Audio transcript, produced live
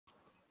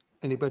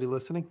Anybody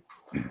listening?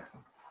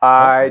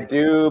 I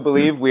do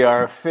believe we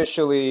are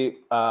officially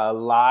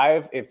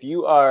live. If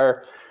you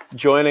are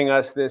joining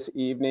us this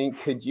evening,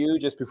 could you,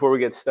 just before we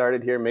get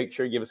started here, make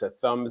sure you give us a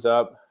thumbs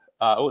up.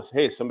 Oh,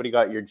 hey, somebody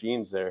got your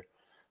jeans there.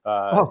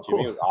 Oh,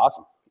 Jimmy, cool. it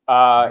was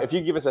awesome. If you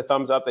give us a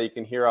thumbs up that you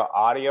can hear our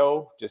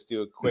audio, just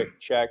do a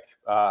quick check.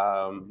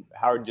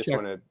 Howard, just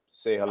want to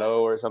say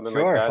hello or something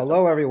like that?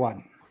 Hello,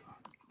 everyone.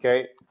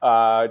 Okay.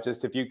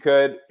 Just if you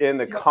could, in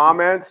the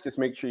comments, just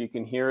make sure you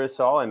can hear us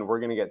all, and we're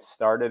going to get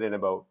started in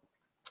about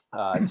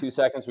 2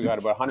 seconds. We got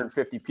about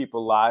 150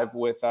 people live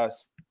with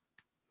us.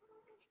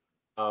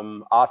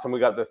 Awesome. We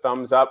got the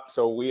thumbs up,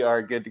 so we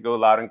are good to go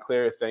loud and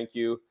clear. Thank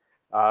you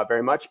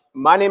very much.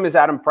 My name is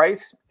Adam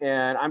Price,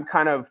 and I'm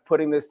kind of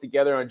putting this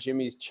together on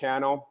Jimmy's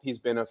channel. He's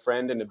been a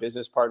friend and a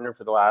business partner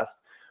for the last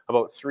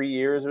about 3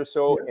 years or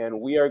so,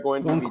 and we are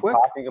going to be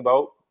talking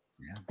about,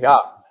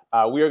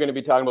 we are going to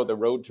be talking about the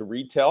road to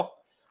retail,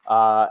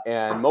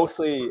 and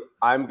mostly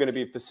I'm going to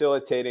be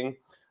facilitating.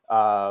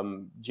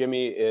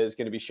 Jimmy is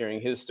going to be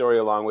sharing his story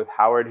along with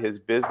Howard, his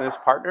business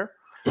partner.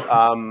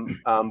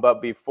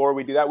 But before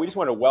we do that, we just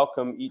want to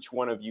welcome each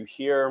one of you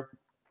here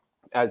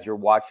as you're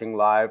watching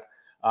live.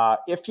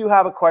 If you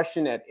have a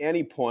question at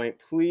any point,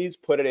 please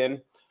put it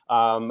in,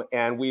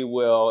 and we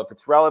will, if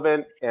it's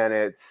relevant and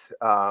it's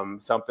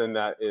something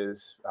that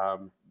is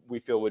we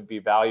feel would be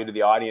value to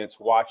the audience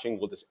watching,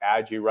 we'll just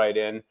add you right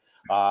in,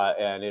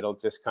 and it'll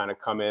just kind of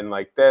come in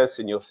like this,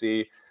 and you'll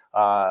see.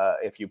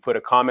 If you put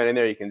a comment in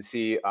there, you can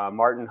see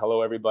Martin.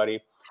 Hello, everybody.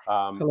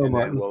 Hello, and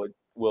Martin. Then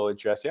we'll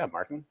address. Yeah,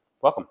 Martin,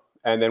 welcome.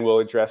 And then we'll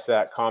address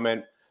that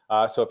comment.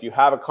 So if you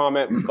have a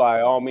comment,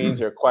 by all means,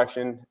 or a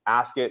question,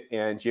 ask it,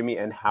 and Jimmy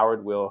and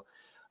Howard will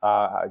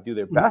do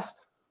their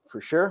best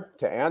for sure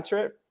to answer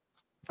it.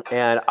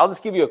 And I'll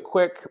just give you a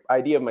quick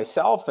idea of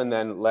myself, and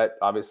then let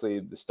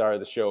obviously the star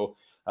of the show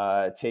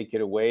take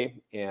it away.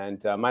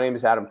 And my name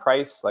is Adam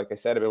Price. Like I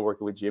said, I've been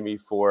working with Jimmy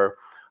for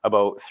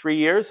about 3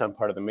 years. I'm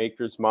part of the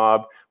Makers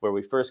Mob, where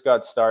we first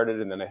got started,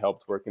 and then I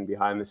helped working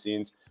behind the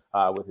scenes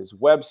with his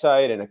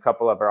website and a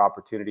couple of our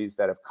opportunities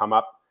that have come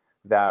up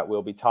that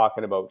we'll be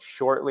talking about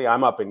shortly.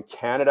 I'm up in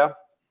Canada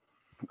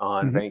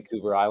on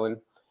Vancouver Island.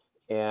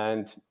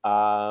 And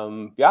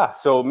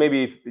so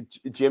maybe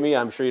Jimmy,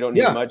 I'm sure you don't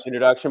need much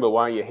introduction, but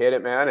why don't you hit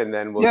it, man? And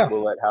then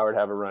we'll let Howard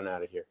have a run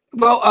out of here.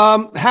 Well,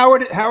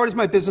 Howard is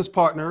my business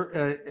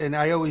partner. And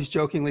I always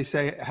jokingly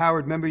say,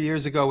 Howard, remember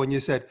years ago when you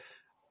said,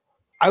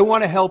 I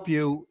want to help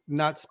you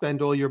not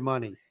spend all your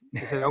money.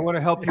 I said, I want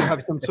to help you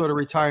have some sort of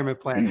retirement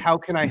plan. How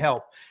can I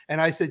help? And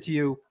I said to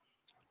you,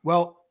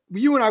 well,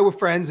 you and I were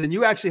friends, and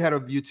you actually had a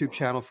YouTube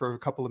channel for a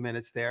couple of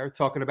minutes there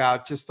talking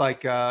about just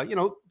like,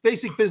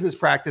 basic business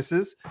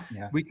practices.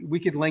 Yeah. We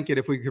could link it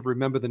if we could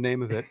remember the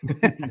name of it.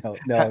 No.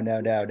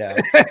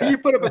 You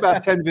put up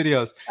about 10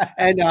 videos.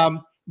 And,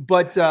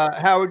 but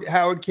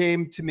Howard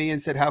came to me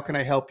and said, how can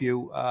I help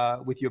you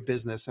with your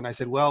business? And I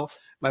said, well,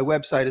 my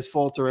website is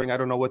faltering. I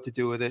don't know what to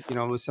do with it.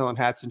 We're selling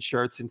hats and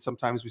shirts, and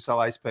sometimes we sell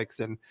ice picks.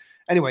 And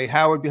anyway,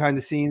 Howard behind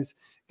the scenes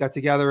got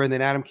together, and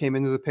then Adam came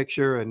into the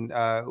picture, and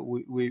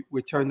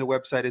we turned the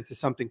website into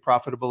something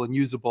profitable and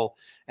usable.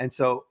 And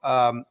so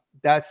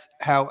that's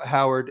how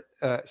Howard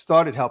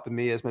started helping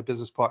me as my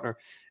business partner.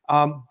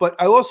 But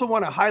I also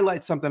want to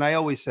highlight something I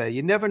always say.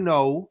 You never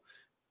know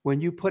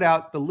when you put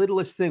out the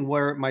littlest thing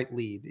where it might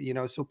lead,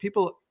 so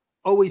people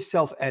always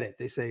self-edit.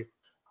 They say,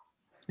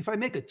 if I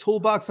make a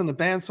toolbox on the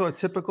bandsaw, a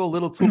typical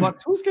little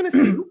toolbox, who's going to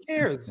see? Who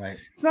cares? Right.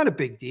 It's not a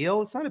big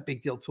deal. It's not a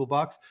big deal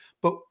toolbox.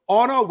 But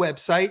on our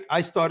website,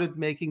 I started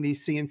making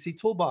these CNC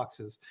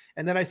toolboxes.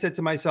 And then I said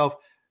to myself,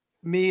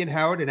 me and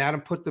Howard and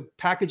Adam put the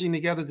packaging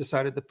together,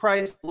 decided the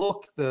price,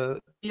 look, the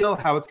deal,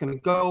 how it's going to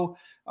go.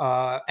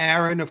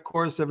 Aaron, of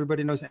course,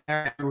 everybody knows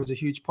Aaron was a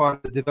huge part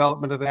of the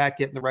development of that,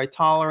 getting the right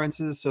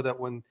tolerances so that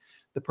when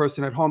the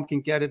person at home can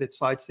get it, it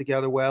slides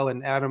together well.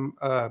 And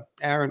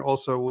Aaron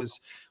also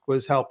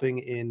was helping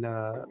in,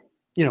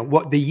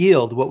 what the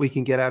yield, what we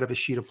can get out of a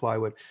sheet of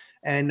plywood.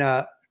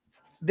 And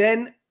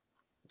then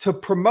to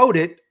promote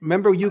it,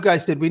 remember you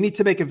guys said we need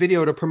to make a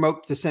video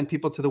to send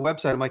people to the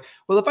website. I'm like,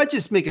 well, if I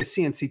just make a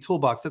CNC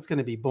toolbox, that's going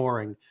to be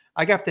boring.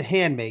 I have to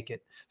hand make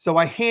it. So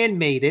I hand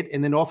made it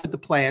and then offered the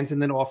plans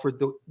and then offered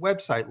the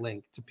website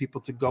link to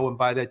people to go and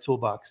buy that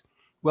toolbox.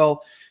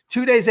 Well,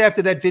 2 days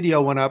after that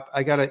video went up,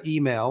 I got an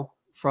email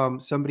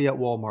from somebody at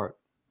Walmart.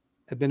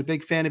 I've been a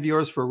big fan of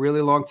yours for a really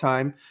long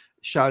time.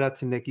 Shout out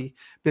to Nikki.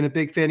 Been a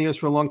big fan of yours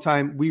for a long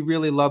time. We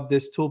really love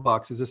this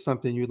toolbox. Is this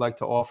something you'd like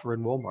to offer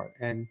in Walmart?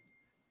 And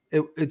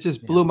it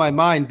just blew my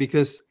mind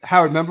because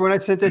Howard, remember when I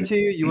sent that to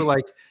you? You were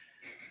like,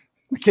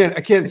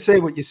 I can't say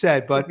what you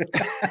said, but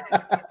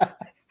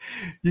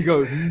you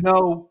go,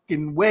 no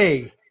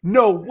way.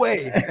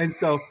 And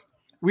so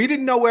we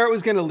didn't know where it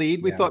was going to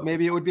lead. We thought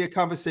maybe it would be a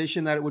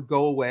conversation that it would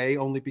go away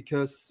only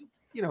because,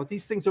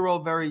 these things are all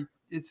very,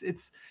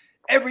 it's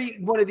every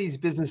one of these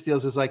business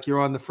deals is like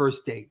you're on the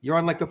first date. You're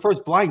on like the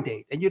first blind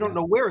date and you don't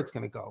know where it's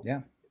going to go.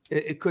 Yeah.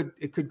 It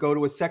could go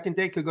to a second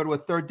date, could go to a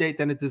third date,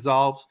 then it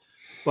dissolves.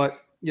 But,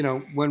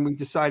 when we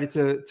decided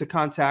to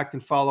contact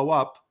and follow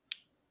up,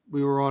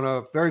 we were on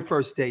a very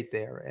first date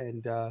there,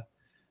 and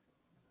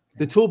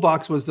the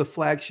toolbox was the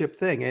flagship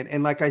thing.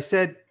 And like I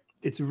said,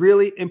 it's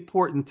really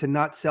important to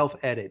not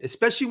self-edit,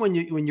 especially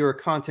when you're a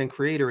content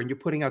creator and you're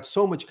putting out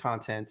so much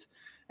content,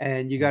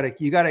 and you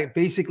gotta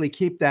basically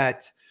keep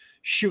that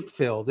chute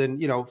filled.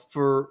 And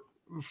for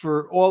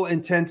all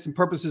intents and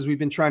purposes, we've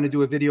been trying to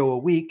do a video a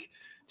week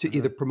to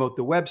either promote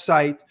the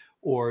website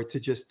or to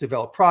just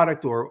develop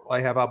product, or I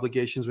have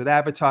obligations with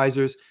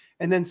advertisers.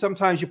 And then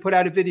sometimes you put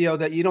out a video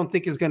that you don't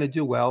think is going to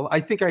do well. I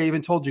think I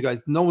even told you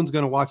guys, no one's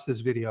going to watch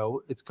this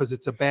video. It's because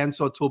it's a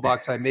bandsaw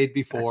toolbox I made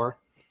before.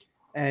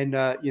 And,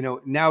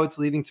 now it's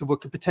leading to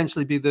what could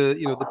potentially be the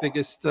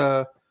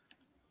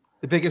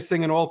biggest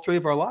thing in all three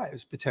of our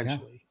lives,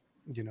 potentially,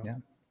 Yeah.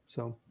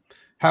 So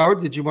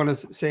Howard, did you want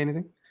to say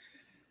anything?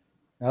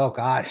 Oh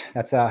gosh,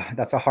 that's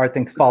a hard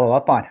thing to follow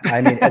up on.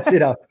 I mean, it's,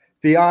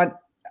 beyond,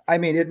 I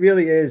mean, it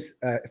really is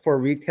for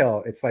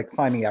retail. It's like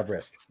climbing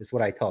Everest is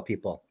what I tell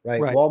people, right?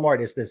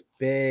 Walmart is this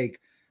big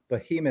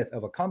behemoth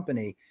of a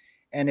company,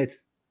 and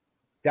it's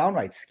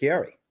downright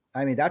scary.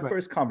 I mean, that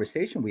first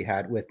conversation we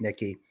had with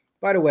Nikki,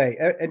 by the way,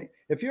 and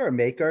if you're a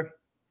maker,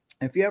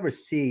 if you ever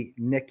see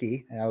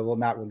Nikki, and I will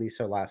not release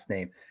her last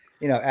name,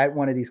 at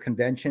one of these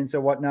conventions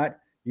or whatnot,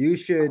 you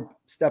should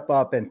step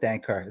up and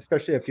thank her,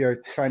 especially if you're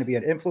trying to be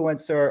an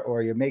influencer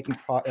or you're making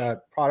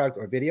product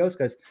or videos,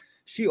 because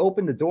she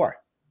opened the door.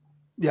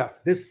 Yeah,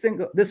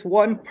 this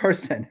one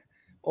person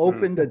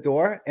opened the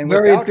door, and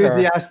very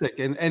enthusiastic,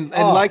 and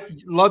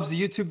loves the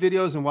YouTube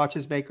videos and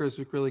watches makers.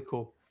 It's really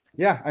cool.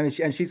 Yeah, I mean,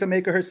 she's a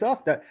maker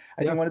herself. That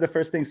I think one of the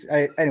first things.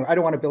 Anyway, I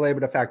don't want to belabor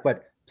the fact,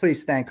 but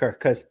please thank her,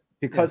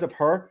 because of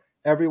her,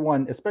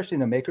 everyone, especially in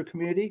the maker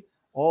community,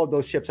 all of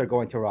those ships are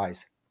going to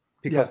rise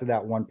because of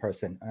that one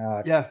person.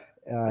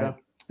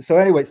 So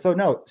anyway,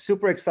 no,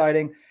 super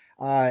exciting.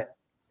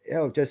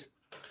 Just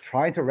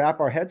trying to wrap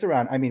our heads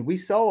around. I mean, we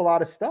sell a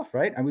lot of stuff,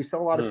 right? And we sell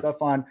a lot of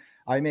stuff on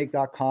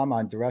imake.com,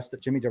 on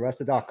DiResta,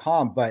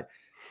 jimmydiresta.com, but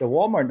the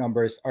Walmart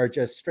numbers are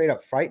just straight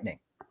up frightening.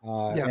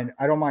 And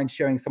I don't mind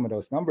sharing some of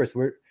those numbers.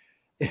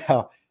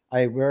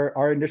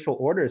 Our initial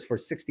orders for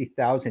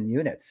 60,000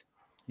 units.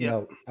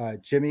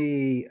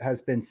 Jimmy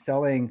has been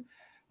selling,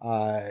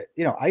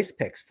 ice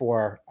picks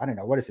for, I don't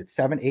know, what is it,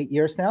 7-8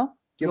 years now?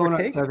 Going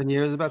on 7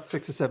 years, about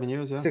 6 or 7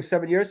 years. Yeah.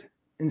 6-7 years.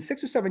 In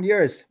 6 or 7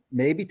 years,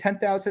 maybe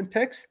 10,000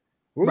 picks.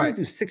 We're going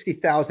to do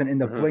 60,000 in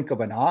the blink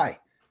of an eye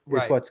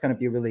is what's going to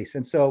be released.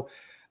 And so,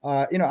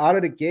 out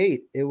of the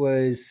gate, it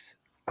was,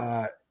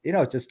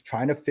 just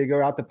trying to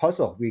figure out the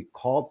puzzle. We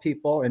called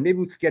people, and maybe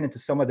we could get into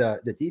some of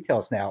the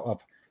details now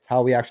of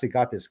how we actually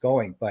got this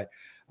going. But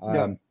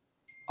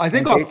I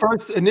think our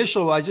first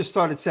initial, I just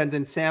started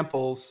sending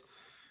samples.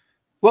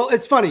 Well,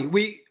 it's funny.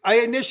 I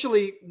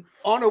initially,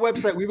 on our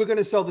website, we were going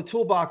to sell the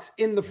toolbox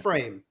in the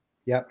frame.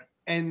 Yep.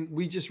 And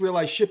we just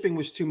realized shipping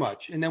was too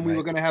much. And then we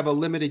were going to have a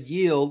limited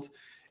yield.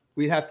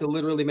 We'd have to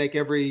literally make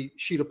every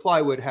sheet of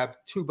plywood have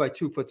 2 by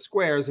 2 foot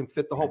squares and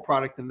fit the whole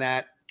product in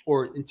that,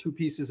 or in 2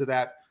 pieces of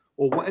that,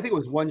 or I think it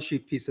was 1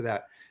 sheet piece of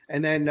that.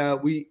 And then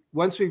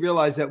once we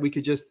realized that we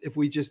could if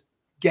we just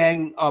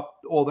gang up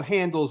all the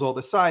handles, all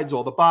the sides,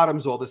 all the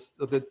bottoms,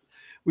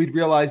 we'd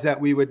realize that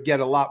we would get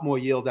a lot more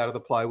yield out of the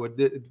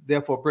plywood,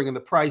 therefore bringing the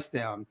price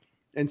down.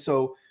 And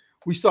so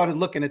we started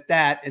looking at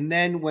that. And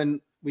then when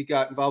we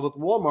got involved with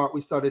Walmart, we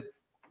started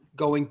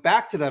going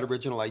back to that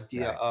original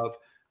idea of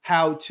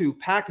how to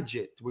package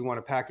it. Do we want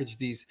to package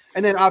these?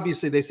 And then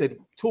obviously they said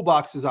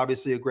toolbox is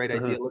obviously a great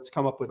idea. Let's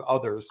come up with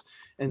others.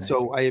 And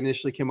so I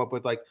initially came up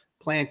with like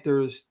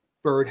planters,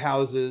 bird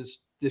houses,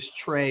 this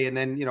tray, and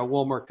then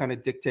Walmart kind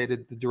of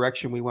dictated the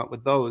direction we went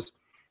with those.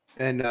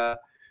 And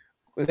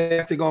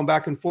after going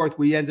back and forth,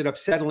 we ended up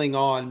settling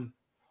on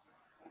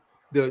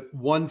the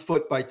 1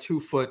 foot by 2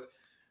 foot,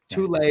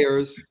 2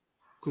 layers,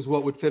 because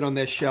what would fit on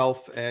their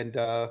shelf. And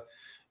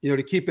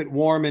to keep it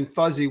warm and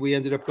fuzzy, we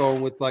ended up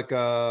going with like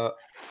a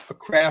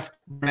craft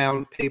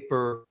brown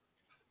paper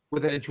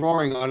with a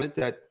drawing on it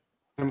that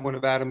one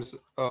of Adam's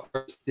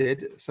artists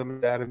did. Some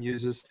of Adam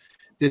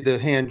did the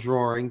hand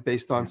drawing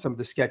based on some of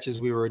the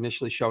sketches we were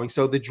initially showing.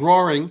 So the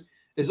drawing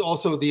is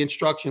also the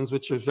instructions,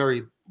 which are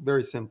very,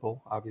 very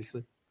simple,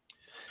 obviously.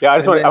 Yeah,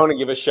 I want to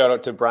give a shout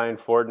out to Brian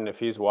Forden if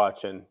he's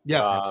watching.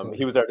 Yeah,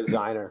 he was our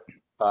designer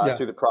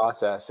through the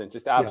process, and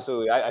just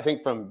absolutely, I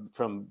think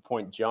from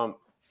point jump,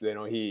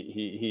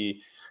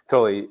 he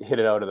totally hit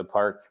it out of the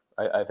park.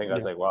 I think I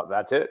was like, well,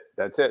 that's it.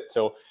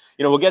 So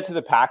we'll get to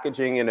the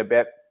packaging in a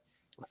bit.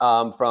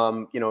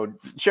 From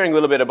sharing a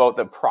little bit about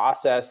the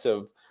process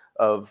of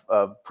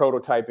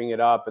prototyping it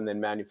up and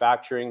then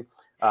manufacturing.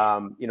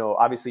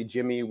 Obviously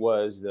Jimmy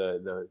was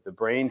the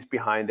brains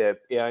behind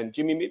it. And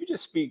Jimmy, maybe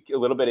just speak a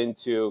little bit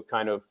into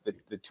kind of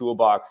the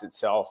toolbox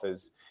itself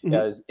as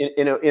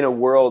in a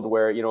world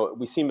where,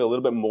 we seem a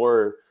little bit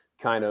more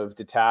kind of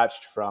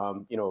detached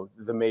from,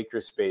 the maker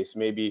space,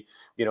 maybe,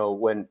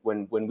 when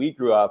we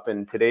grew up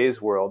in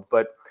today's world.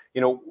 But,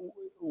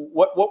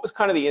 what was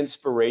kind of the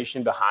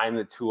inspiration behind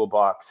the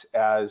toolbox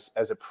as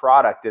a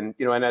product? And,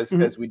 you know, and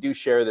as we do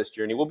share this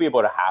journey, we'll be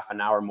about a half an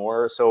hour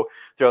more or so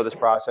throughout this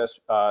process,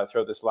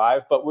 throughout this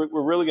live, but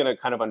we're really going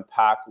to kind of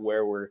unpack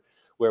where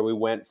we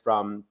went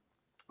from,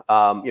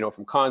 you know,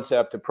 from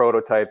concept to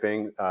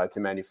prototyping to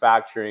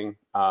manufacturing.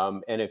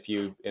 And if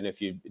you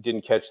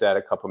didn't catch that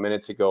a couple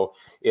minutes ago,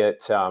 you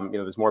know,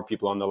 there's more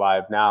people on the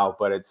live now,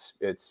 but it's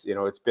you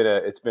know, it's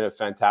been a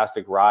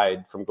fantastic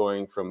ride from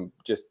going from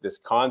just this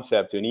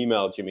concept to an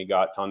email Jimmy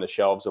got on the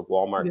shelves of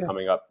Walmart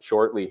coming up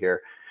shortly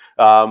here.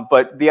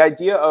 But the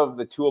idea of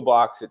the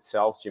toolbox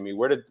itself, Jimmy,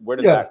 where did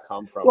that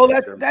come from? Well,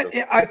 that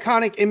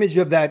iconic image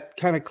of that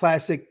kind of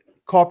classic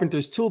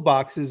carpenter's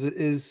toolbox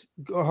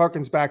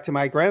harkens back to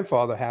my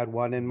grandfather had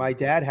one, and my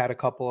dad had a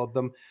couple of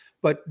them.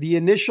 But the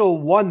initial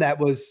one that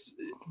was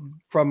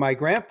from my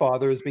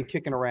grandfather has been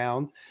kicking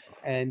around,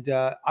 and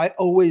I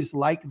always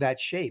like that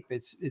shape.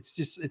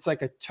 It's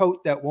like a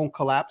tote that won't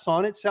collapse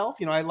on itself.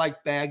 You know, I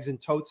like bags and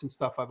totes and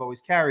stuff I've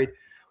always carried,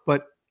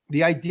 but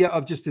the idea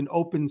of just an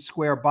open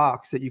square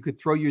box that you could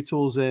throw your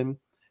tools in,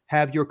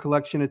 have your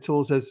collection of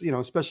tools, as you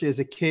know, especially as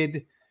a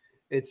kid,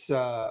 it's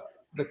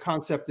the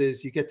concept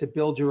is you get to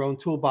build your own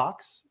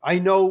toolbox. I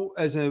know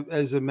as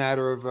a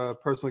matter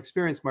of personal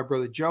experience, my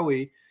brother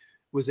Joey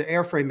was an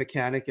airframe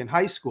mechanic in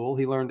high school.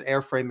 He learned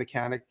airframe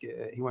mechanic.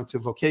 He went to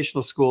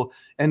vocational school.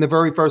 And the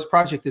very first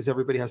project is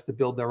everybody has to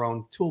build their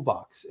own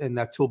toolbox. And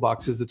that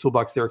toolbox is the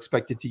toolbox they're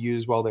expected to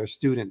use while they're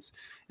students.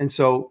 And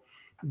so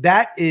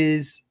that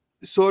is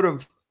sort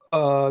of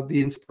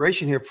the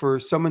inspiration here for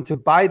someone to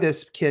buy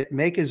this kit,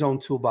 make his own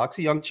toolbox,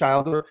 a young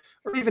child or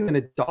even an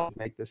adult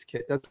make this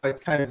kit. That's why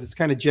it's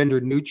kind of gender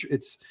neutral.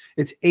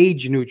 It's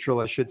age neutral,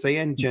 I should say,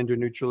 and gender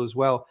neutral as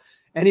well.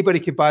 Anybody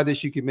could buy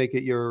this. You could make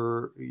it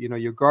your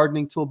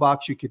gardening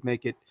toolbox. You could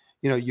make it,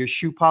 your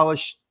shoe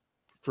polish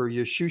for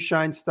your shoe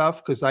shine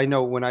stuff. Because I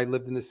know when I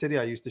lived in the city,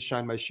 I used to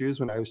shine my shoes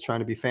when I was trying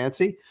to be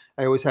fancy.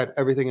 I always had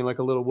everything in like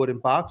a little wooden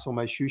box, all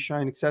my shoe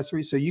shine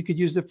accessories. So you could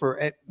use it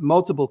for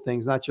multiple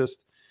things, not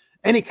just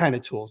any kind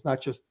of tools,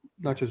 not just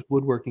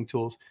woodworking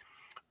tools.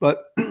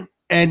 But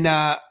and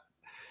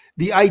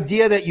the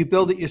idea that you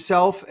build it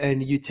yourself and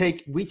we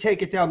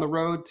take it down the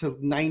road to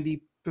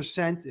 90%,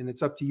 and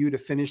it's up to you to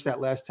finish that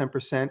last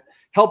 10%,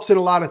 helps in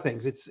a lot of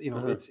things. It's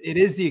it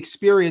is the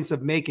experience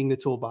of making the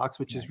toolbox,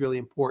 which is really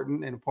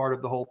important and part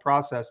of the whole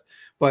process.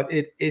 But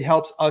it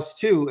helps us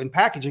too in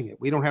packaging it.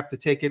 We don't have to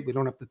take it. We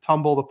don't have to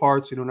tumble the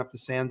parts. We don't have to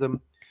sand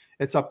them.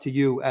 It's up to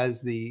you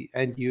as the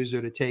end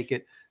user to take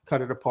it,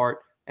 cut it apart,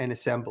 and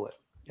assemble it.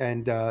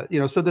 And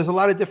so there's a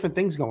lot of different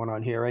things going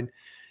on here. And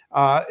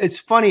it's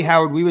funny,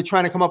 Howard, we were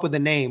trying to come up with a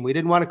name. We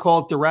didn't want to call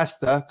it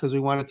DiResta because we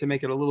wanted to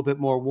make it a little bit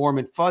more warm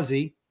and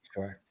fuzzy.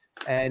 Sure.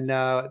 And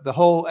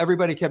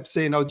everybody kept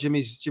saying, "Oh,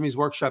 Jimmy's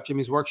Workshop,"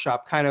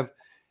 kind of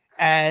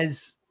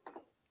as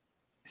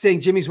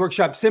saying Jimmy's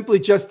Workshop simply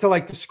just to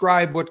like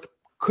describe what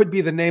could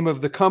be the name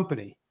of the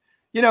company.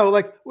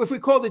 Like if we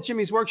called it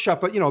Jimmy's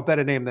Workshop, but a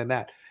better name than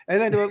that. And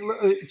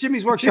then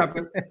Jimmy's Workshop,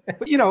 but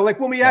like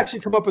when we actually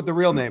come up with the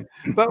real name,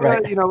 but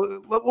right.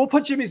 We'll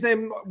put Jimmy's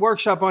name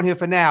Workshop on here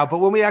for now, but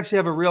when we actually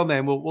have a real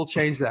name, we'll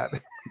change that.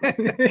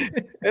 And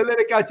then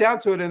it got down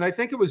to it. And I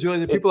think it was really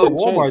the people at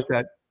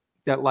Walmart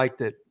that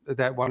liked it,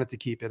 that wanted to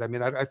keep it. I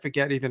mean, I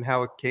forget even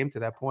how it came to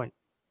that point.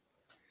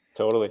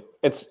 Totally.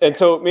 And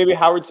so maybe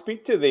Howard,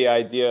 speak to the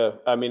idea.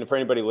 I mean, for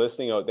anybody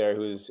listening out there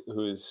who's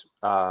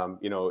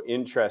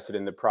interested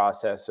in the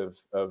process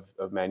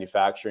of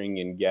manufacturing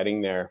and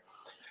getting there.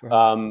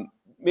 Sure.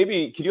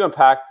 Maybe could you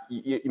unpack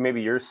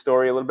maybe your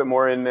story a little bit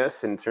more in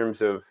this, in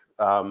terms of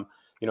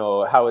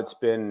how it's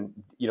been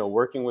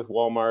working with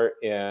Walmart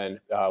and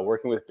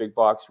working with big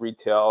box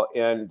retail.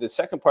 And the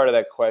second part of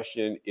that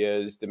question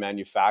is the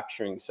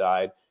manufacturing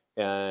side.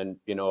 And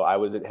I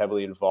was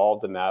heavily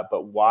involved in that,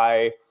 but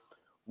why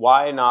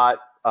not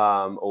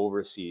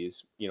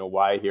overseas?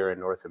 Why here in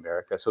North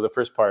America? So the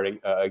first part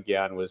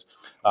again was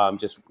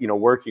just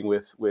working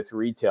with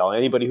retail.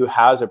 Anybody who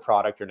has a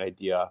product or an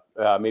idea,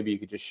 maybe you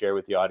could just share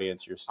with the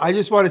audience your story. I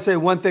just want to say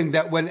one thing,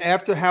 that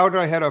after Howard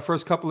and I had our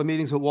first couple of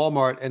meetings with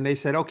Walmart, and they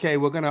said, "Okay,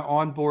 we're going to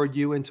onboard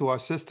you into our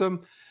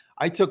system,"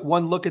 I took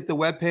one look at the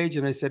webpage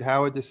and I said,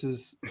 "Howard, this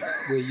is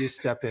where you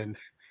step in."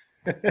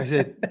 I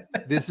said,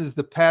 "This is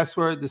the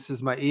password. This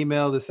is my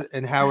email."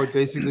 And Howard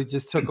basically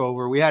just took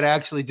over. We had to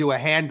actually do a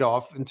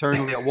handoff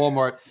internally at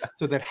Walmart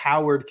so that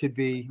Howard could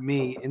be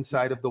me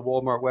inside of the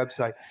Walmart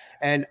website.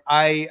 And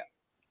I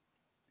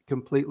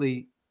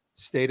completely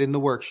stayed in the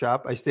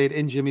workshop. I stayed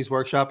in Jimmy's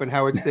Workshop, and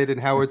Howard stayed in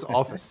Howard's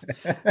office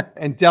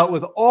and dealt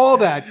with all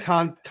that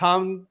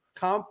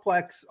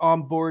complex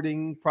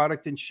onboarding,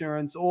 product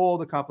insurance, all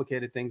the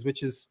complicated things,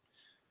 which is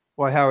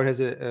why Howard has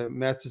a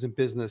master's in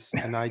business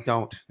and I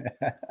don't.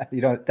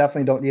 You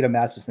definitely don't need a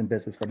master's in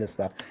business for this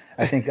stuff.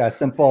 I think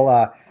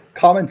simple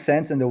common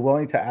sense, and they're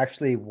willing to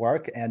actually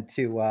work and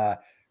to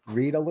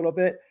read a little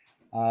bit.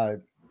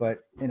 But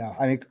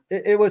I mean,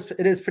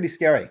 it is pretty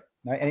scary,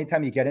 right?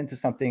 Anytime you get into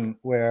something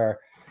where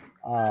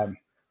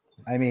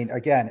I mean,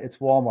 again, it's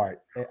Walmart.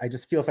 I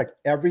just feels like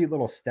every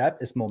little step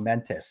is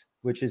momentous,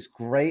 which is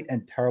great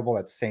and terrible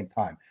at the same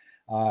time.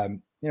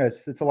 You know,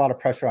 it's a lot of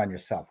pressure on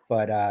yourself.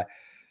 But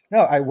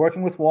no,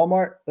 working with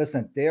Walmart.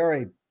 Listen, they are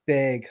a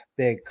big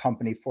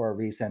company for a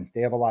reason.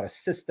 They have a lot of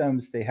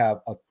systems. They have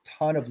a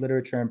ton of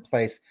literature in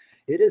place.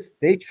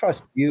 They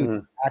trust you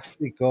to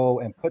actually go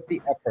and put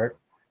the effort,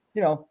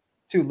 you know,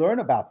 to learn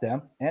about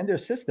them and their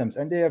systems.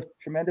 And they have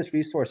tremendous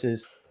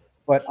resources.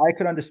 But I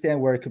could understand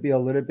where it could be a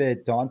little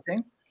bit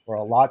daunting, or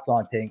a lot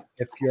daunting,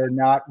 if you're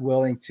not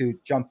willing to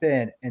jump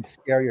in and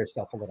scare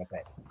yourself a little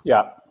bit.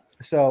 Yeah.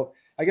 So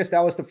I guess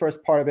that was the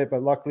first part of it.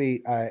 But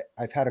luckily,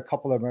 I've had a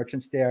couple of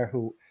merchants there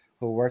who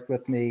worked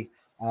with me.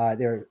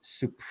 They're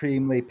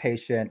supremely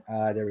patient.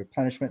 Their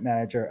replenishment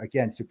manager,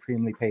 again,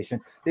 supremely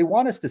patient. They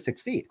want us to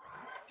succeed.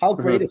 How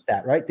great is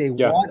that, right? They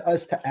want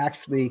us to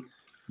actually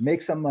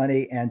make some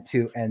money and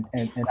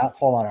not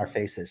fall on our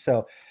faces.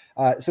 So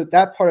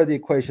that part of the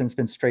equation has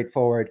been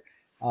straightforward.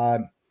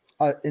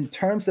 In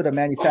terms of the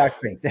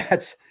manufacturing,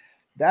 that's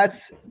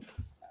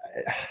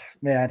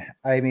man,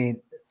 I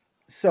mean,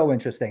 so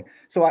interesting.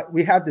 So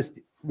we have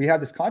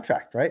this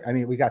contract, right? I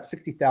mean, we got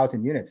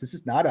 60,000 units. This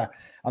is not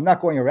I'm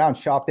not going around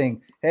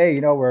shopping. Hey,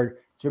 you know, we're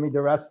Jimmy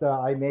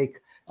DiResta. I make,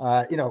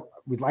 you know,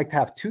 we'd like to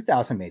have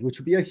 2,000 made, which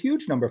would be a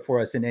huge number for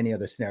us in any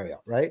other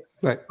scenario, right?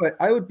 Right. But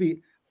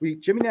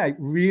Jimmy and I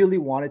really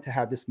wanted to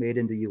have this made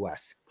in the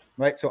U.S.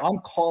 Right. So I'm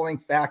calling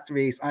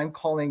factories, I'm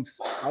calling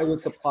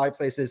plywood supply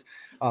places,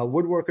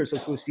 woodworkers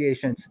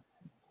associations,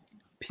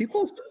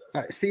 people's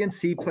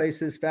CNC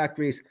places,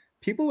 factories.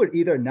 People would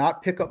either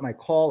not pick up my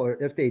call, or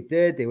if they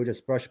did, they would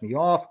just brush me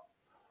off.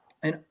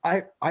 And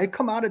I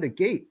come out of the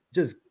gate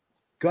just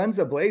guns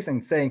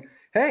a-blazing saying,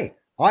 hey,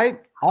 I'm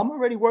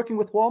already working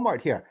with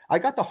Walmart here. I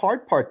got the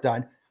hard part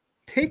done.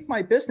 Take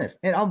my business,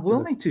 and I'm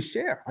willing to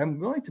share. I'm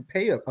willing to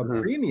pay a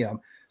premium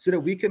so that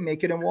we can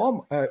make it in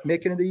Walmart,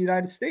 make it in the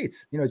United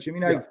States. You know,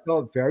 Jimmy and I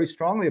felt very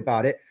strongly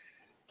about it.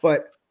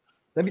 But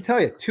let me tell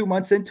you, 2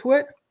 months into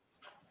it,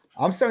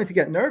 I'm starting to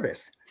get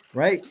nervous,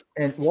 right?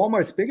 And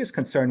Walmart's biggest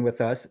concern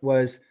with us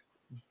was,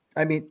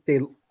 I mean, they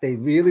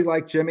really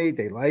like Jimmy,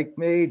 they like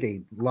me,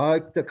 they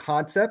like the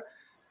concept,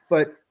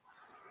 but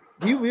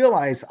you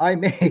realize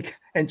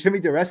and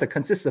Jimmy DiResta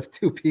consists of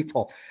 2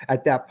 people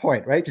at that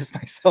point, right? Just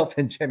myself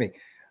and Jimmy.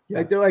 Yeah.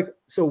 Like, they're like,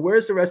 so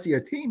where's the rest of your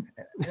team?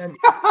 And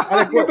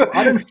I'm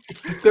like,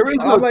 there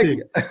is no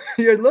team.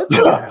 You're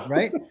looking at him,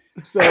 right?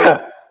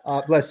 So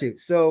bless you.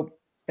 So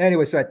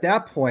anyway, so at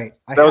that point,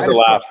 that was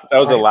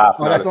a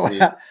laugh.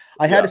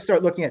 I had to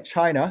start looking at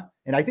China,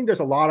 and I think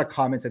there's a lot of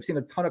comments. I've seen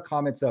a ton of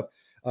comments of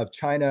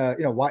China.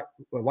 You know,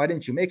 why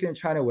didn't you make it in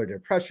China? Were there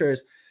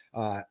pressures?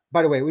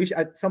 By the way, we should,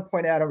 at some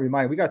point, Adam,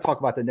 we got to talk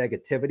about the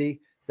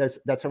negativity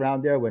that's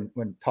around there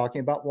when talking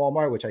about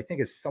Walmart, which I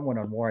think is somewhat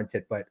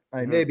unwarranted, but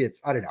maybe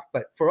I don't know.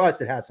 But for us,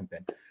 it hasn't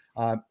been.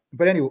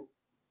 But anyway,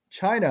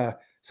 China.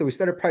 So we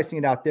started pricing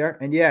it out there,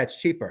 and yeah, it's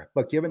cheaper.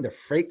 But given the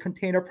freight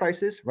container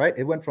prices, right?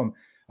 It went from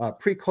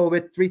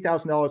pre-COVID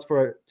 $3,000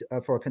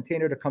 for a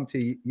container to come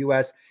to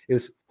US. It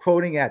was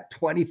quoting at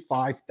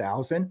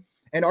 $25,000,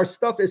 and our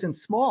stuff isn't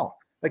small.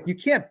 Like, you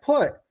can't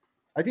put.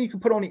 I think you can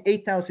put only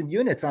 8,000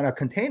 units on a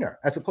container,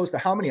 as opposed to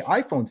how many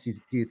iPhones do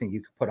you think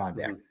you could put on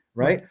there,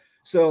 right?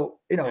 So,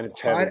 you know,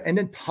 and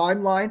then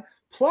timeline.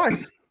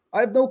 Plus,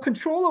 I have no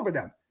control over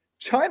them.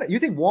 China, you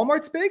think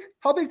Walmart's big?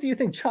 How big do you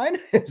think China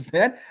is,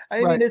 man?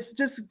 I mean, it's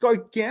just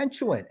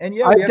gargantuan. And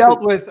yeah,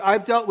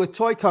 I've dealt with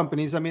toy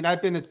companies. I mean,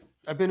 I've been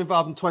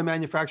involved in toy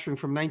manufacturing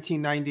from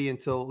 1990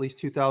 until at least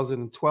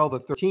 2012 or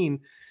 13,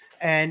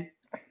 and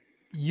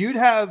you'd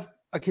have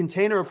a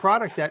container of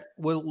product that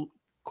will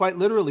quite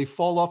literally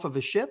fall off of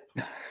a ship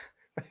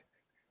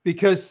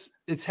because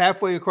it's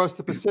halfway across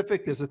the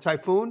Pacific. There's a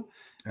typhoon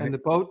and the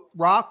boat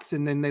rocks,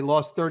 and then they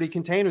lost 30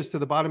 containers to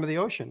the bottom of the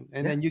ocean.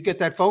 And then you get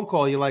that phone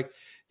call. You're like,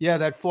 yeah,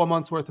 that 4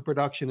 months worth of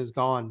production is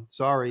gone.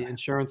 Sorry,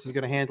 insurance is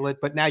going to handle it.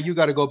 But now you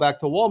got to go back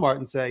to Walmart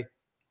and say,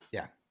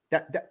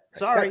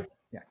 sorry.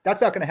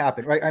 That's not going to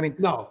happen, right? I mean,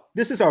 no,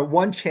 this is our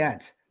one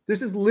chance.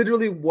 This is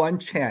literally one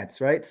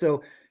chance, right?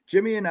 So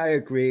Jimmy and I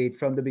agreed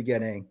from the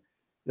beginning,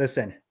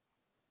 listen,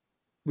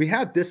 we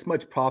have this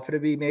much profit to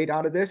be made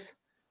out of this.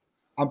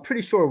 I'm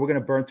pretty sure we're going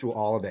to burn through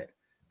all of it,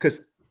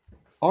 because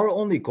our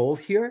only goal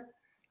here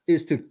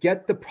is to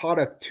get the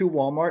product to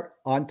Walmart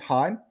on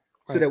time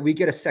so that we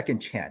get a second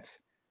chance,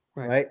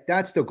 right?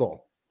 That's the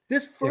goal.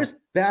 This first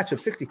batch of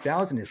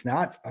 60,000 is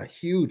not a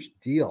huge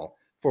deal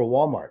for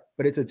Walmart,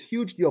 but it's a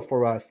huge deal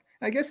for us.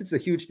 And I guess it's a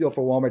huge deal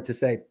for Walmart to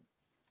say,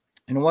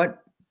 you know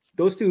what,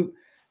 those two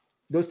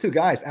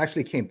guys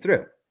actually came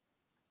through.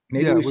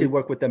 Maybe we should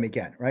work with them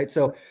again, right?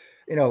 So,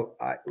 you know,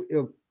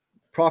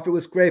 profit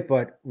was great,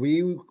 but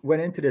we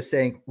went into this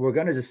saying we're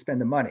going to just spend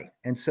the money.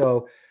 And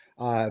so,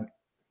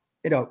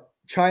 you know,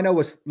 China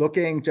was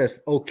looking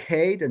just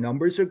okay. The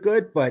numbers are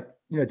good, but,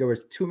 you know, there were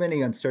too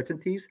many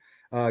uncertainties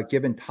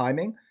given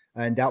timing,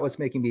 and that was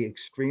making me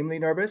extremely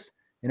nervous.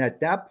 And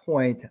at that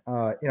point,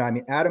 you know, I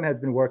mean, Adam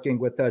had been working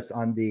with us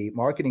on the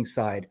marketing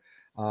side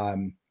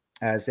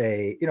as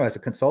a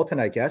consultant,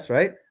 I guess,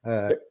 right?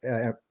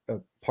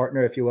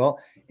 partner, if you will.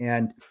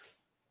 And,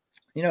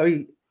 you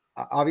know,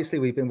 obviously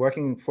we've been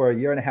working for a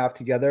year and a half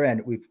together,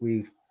 and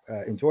we've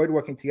enjoyed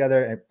working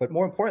together. But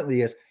more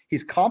importantly is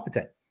he's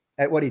competent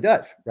at what he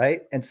does.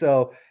 Right. And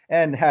so,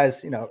 and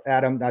has, you know,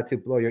 Adam, not to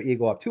blow your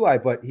ego up too high,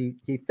 but he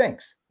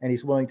thinks, and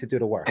he's willing to do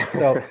the work.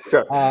 So,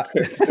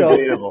 it's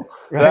debatable.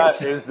 Right?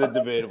 That is the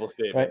debatable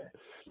statement. Right.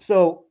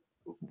 So,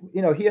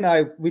 you know, he and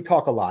I, we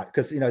talk a lot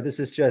because, you know, this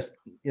is just,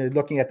 you know,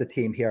 looking at the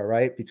team here,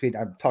 right? Between,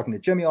 I'm talking to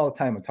Jimmy all the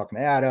time. I'm talking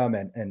to Adam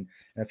and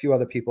a few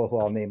other people who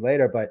I'll name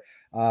later. But,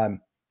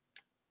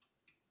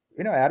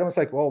 you know, Adam was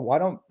like,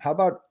 well, how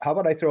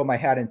about I throw my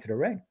hat into the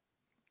ring?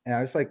 And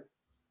I was like,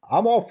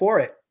 I'm all for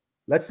it.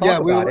 Let's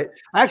talk about it.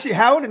 Actually,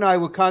 Howard and I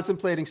were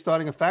contemplating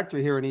starting a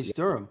factory here in East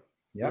Durham.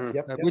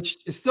 Which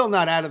is still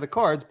not out of the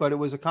cards, but it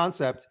was a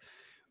concept.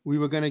 We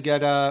were going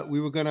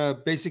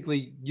to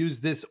basically use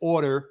this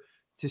order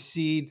to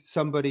seed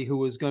somebody who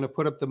was going to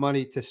put up the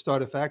money to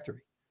start a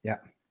factory.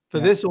 For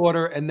this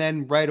order, and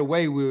then right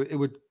away it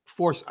would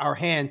force our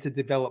hand to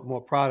develop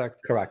more product.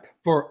 Correct.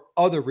 For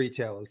other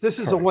retailers. This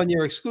is a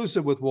 1-year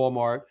exclusive with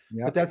Walmart,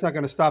 but that's not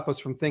going to stop us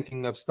from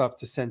thinking of stuff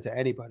to send to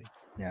anybody.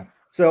 Yeah.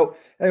 So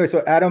anyway,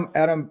 so Adam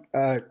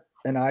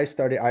and I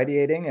started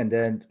ideating, and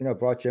then, you know,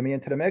 brought Jimmy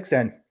into the mix.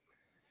 And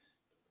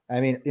I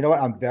mean, you know what?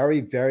 I'm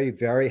very, very,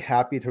 very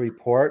happy to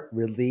report,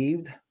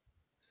 relieved,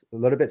 a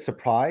little bit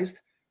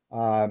surprised.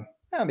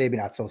 Maybe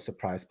not so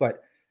surprised,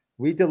 but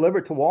we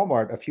delivered to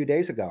Walmart a few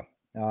days ago.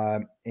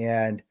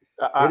 And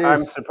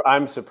I'm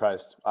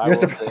surprised. I'm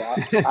surprised.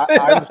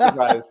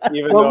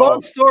 Even well, though...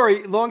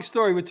 long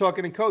story. We're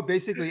talking in code.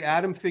 Basically,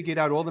 Adam figured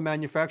out all the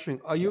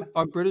manufacturing. Are you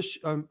on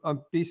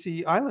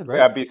BC Island, right?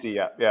 Yeah, BC.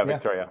 Yeah,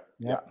 Victoria.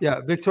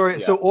 Yeah, Victoria.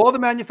 Yeah. So all the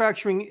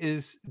manufacturing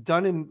is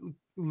done in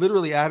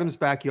literally Adam's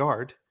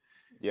backyard.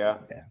 Yeah.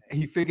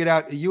 He figured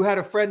out. You had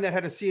a friend that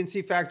had a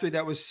CNC factory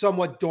that was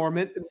somewhat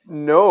dormant.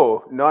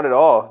 No, not at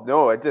all.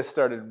 No, I just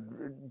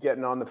started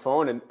getting on the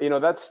phone, and, you know,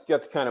 that's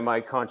kind of my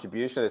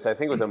contribution to this. I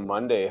think it was a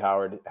Monday.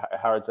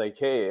 Howard's like,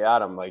 hey,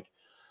 Adam, like,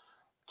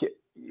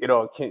 you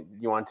know,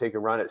 you want to take a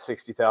run at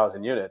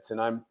 60,000 units?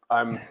 And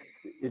I'm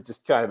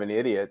just kind of an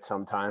idiot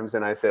sometimes.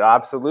 And I said,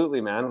 absolutely,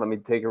 man. Let me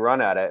take a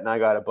run at it. And I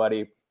got a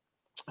buddy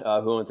who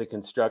owns a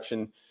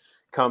construction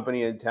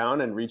company in town,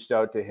 and reached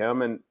out to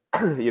him, and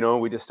you know,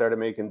 we just started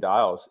making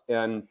dials.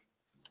 And,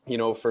 you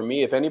know, for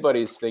me, if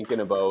anybody's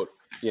thinking about,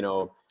 you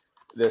know,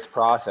 this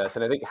process,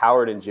 and I think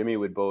Howard and Jimmy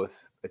would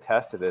both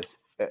attest to this,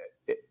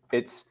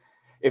 it's,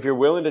 if you're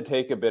willing to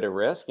take a bit of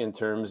risk in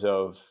terms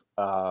of,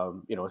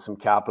 you know, some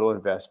capital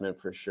investment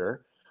for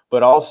sure,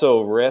 but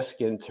also risk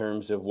in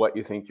terms of what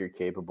you think you're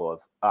capable of.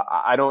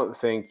 I don't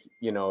think,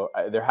 you know,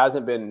 there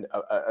hasn't been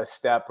a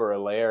step or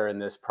a layer in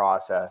this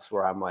process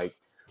where I'm like,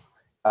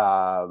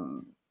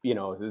 you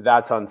know,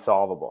 that's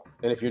unsolvable.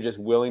 And if you're just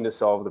willing to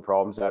solve the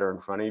problems that are in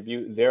front of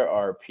you, there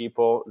are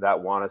people that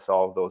want to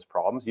solve those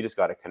problems. You just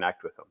got to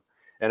connect with them.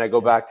 And I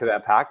go back to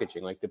that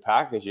packaging, like the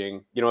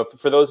packaging, you know,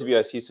 for those of you,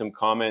 I see some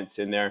comments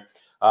in there.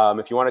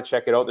 If you want to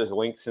check it out, there's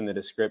links in the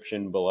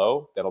description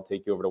below. That'll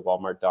take you over to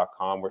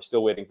walmart.com. We're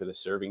still waiting for the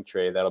serving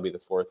tray. That'll be the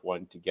 4th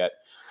one to get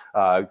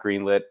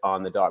greenlit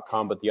on the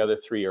 .com, but the other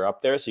 3 are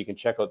up there. So you can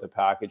check out the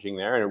packaging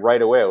there. And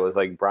right away, it was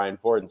like, Brian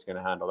Forden's going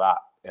to handle that.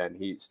 And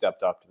he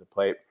stepped up to the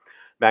plate.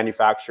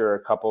 Manufacturer a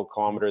couple of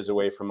kilometers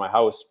away from my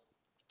house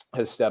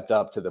has stepped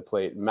up to the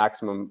plate.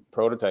 Maximum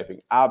Prototyping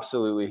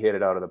absolutely hit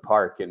it out of the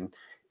park. And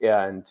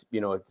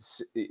you know,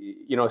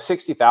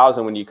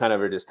 60,000, when you kind of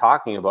are just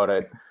talking about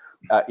it,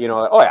 you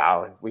know, oh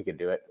yeah, we could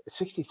do it.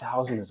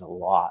 60,000 is a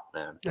lot,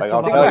 man. Like,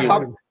 I'll tell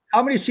you.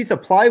 How many sheets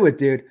of plywood,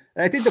 dude?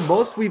 And I think the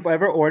most we've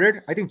ever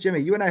ordered, I think, Jimmy,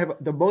 you and I have,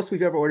 the most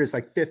we've ever ordered is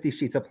like 50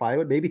 sheets of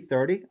plywood, maybe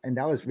 30. And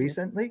that was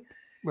recently.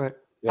 Right.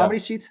 Yeah. How many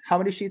sheets,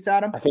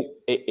 Adam? I think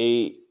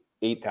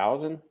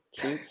 8,000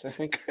 sheets. I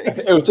think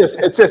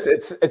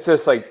it's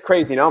just like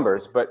crazy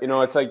numbers. But, you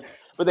know, it's like,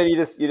 but then you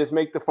just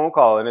make the phone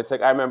call, and it's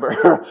like, I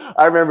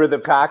remember the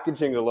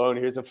packaging alone.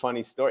 Here's a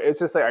funny story. It's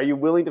just like, are you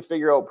willing to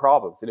figure out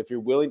problems? And if you're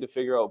willing to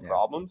figure out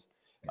problems,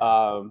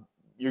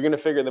 you're going to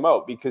figure them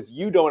out, because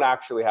you don't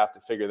actually have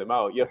to figure them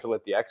out. You have to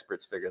let the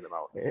experts figure them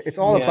out. It's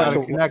all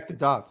about connect the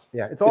dots.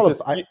 Yeah, it's all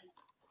about. I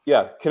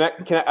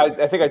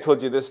think I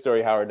told you this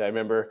story, Howard. I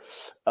remember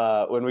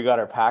when we got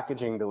our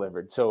packaging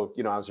delivered. So,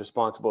 you know, I was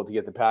responsible to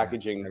get the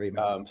packaging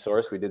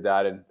source. We did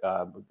that, and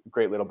a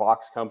great little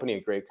box company,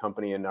 a great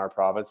company in our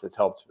province that's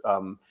helped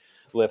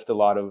lift a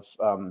lot of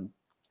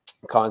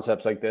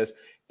concepts like this.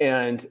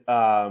 And,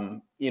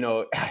 you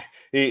know,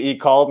 he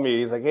called me.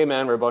 He's like, hey,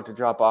 man, we're about to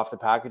drop off the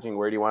packaging.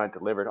 Where do you want it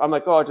delivered? I'm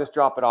like, oh, I'll just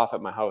drop it off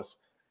at my house.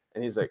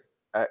 And he's like,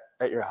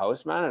 at your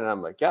house, man? And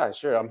I'm like, yeah,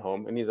 sure, I'm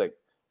home. And he's like,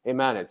 hey,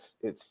 man, it's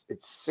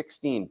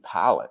 16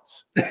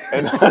 pallets.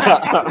 And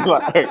I'm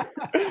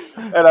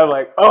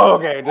like, oh,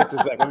 okay, just a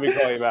second, let me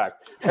call you back.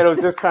 And it was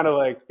just kind of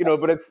like, you know,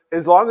 but it's,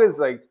 as long as,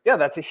 like, yeah,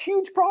 that's a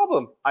huge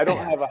problem. I don't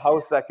have a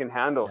house that can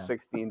handle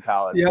 16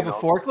 pallets. You have a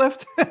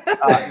forklift?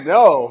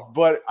 No,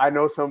 but I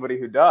know somebody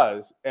who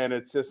does. And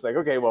it's just like,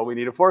 okay, well, we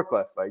need a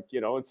forklift, like,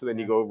 you know, and so then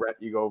you go,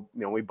 you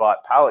know, we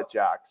bought pallet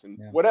jacks and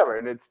whatever.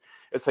 And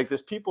It's like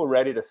there's people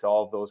ready to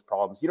solve those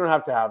problems. You don't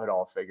have to have it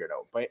all figured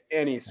out by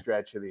any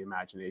stretch of the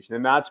imagination.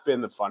 And that's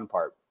been the fun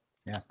part.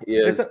 Yeah.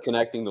 Is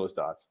connecting those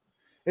dots.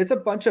 It's a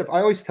bunch of,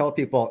 I always tell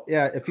people,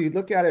 yeah, if you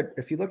look at it,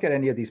 if you look at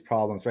any of these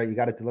problems, right, you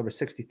got to deliver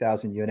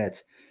 60,000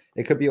 units.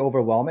 It could be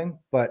overwhelming,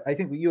 but I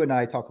think you and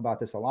I talk about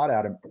this a lot,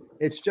 Adam.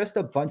 It's just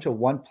a bunch of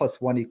 1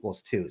 + 1 =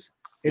 2s.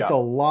 It's a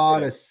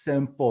lot of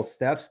simple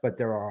steps, but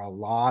there are a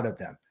lot of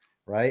them,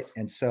 right?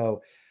 And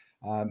so,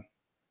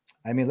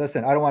 I mean,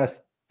 listen, I don't want to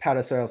pat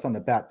ourselves on the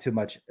back too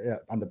much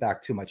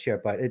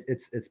here, but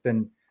it's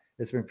been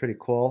pretty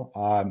cool.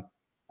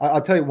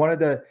 I'll tell you one of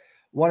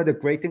the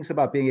great things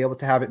about being able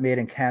to have it made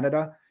in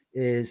Canada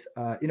is,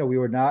 you know,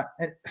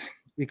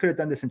 we could have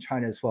done this in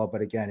China as well,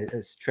 but again,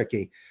 it's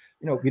tricky.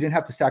 You know, we didn't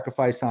have to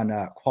sacrifice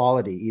on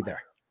quality either,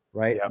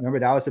 right? Yep. Remember,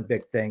 that was a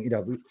big thing. You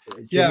know,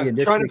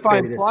 trying to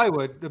find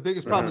plywood. The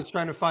biggest problem is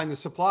trying to find the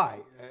supply.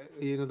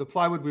 You know, the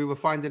plywood we were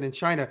finding in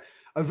China.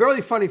 A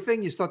very funny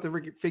thing you start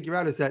to figure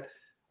out is that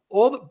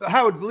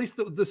Howard, at least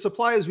the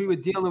suppliers we were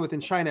dealing with in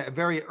China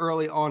very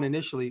early on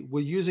initially were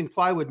using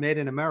plywood made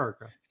in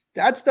America.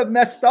 That's the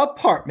messed up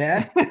part,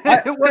 man.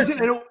 It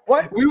wasn't.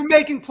 What? We were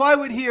making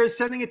plywood here,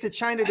 sending it to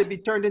China to be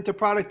turned into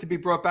product to be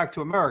brought back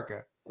to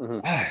America.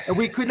 And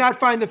we could not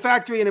find the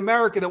factory in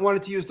America that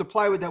wanted to use the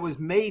plywood that was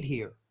made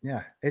here.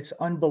 Yeah, it's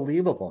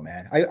unbelievable,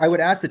 man. I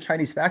would ask the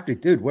Chinese factory,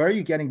 dude, where are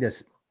you getting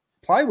this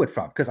plywood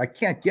from? Because I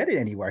can't get it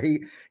anywhere.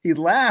 He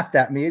laughed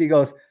at me and he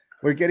goes,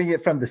 we're getting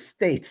it from the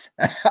States.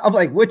 I'm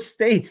like, which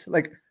states?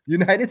 Like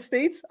United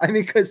States? I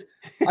mean, because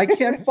I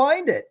can't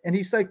find it. And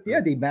he's like, yeah,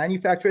 they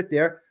manufacture it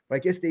there. But I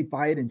guess they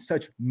buy it in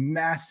such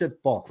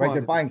massive bulk, right?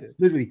 They're buying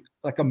literally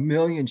like 1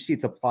 million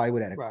sheets of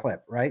plywood at a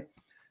clip, right?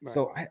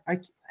 So I,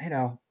 you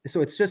know, so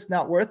it's just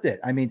not worth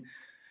it. I mean,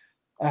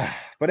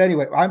 but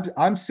anyway,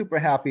 I'm super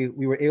happy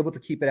we were able to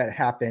keep it at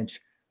 1/2 inch,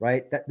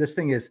 right? That this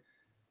thing is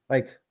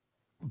like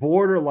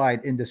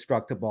borderline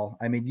indestructible.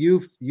 I mean,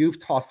 you've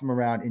tossed them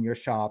around in your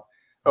shop.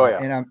 Oh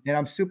yeah, and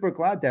I'm super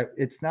glad that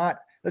it's not.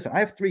 Listen, I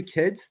have 3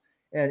 kids,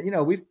 and you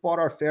know we've bought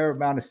our fair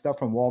amount of stuff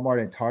from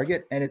Walmart and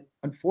Target, and it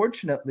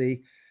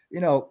unfortunately, you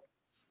know,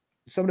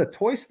 some of the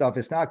toy stuff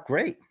is not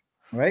great,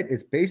 right?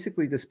 It's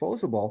basically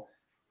disposable.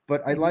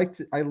 But I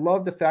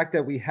love the fact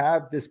that we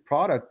have this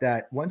product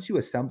that once you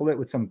assemble it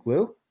with some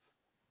glue,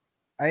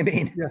 I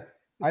mean,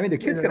 the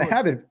kid's gonna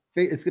have it.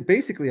 It's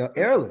basically an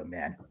heirloom,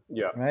 man.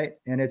 Yeah. Right.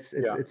 And it's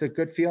a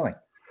good feeling.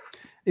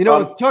 You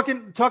know,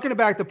 talking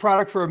about the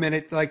product for a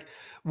minute, like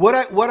what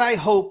I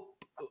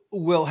hope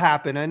will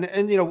happen,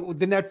 and you know,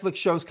 the Netflix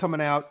show's coming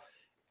out.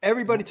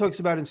 Everybody talks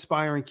about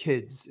inspiring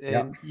kids,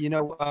 and you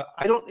know,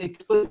 I don't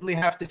explicitly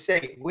have to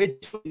say we're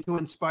to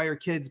inspire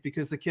kids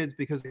because the kids.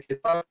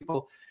 A lot of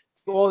people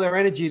all their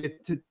energy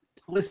to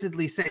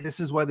explicitly say this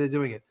is why they're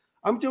doing it.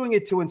 I'm doing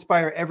it to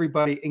inspire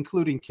everybody,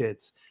 including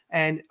kids.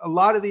 And a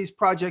lot of these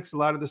projects, a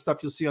lot of the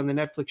stuff you'll see on the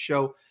Netflix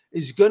show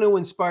is going to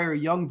inspire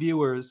young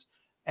viewers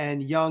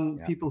and young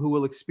people who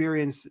will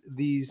experience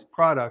these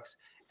products.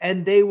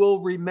 And they will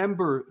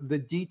remember the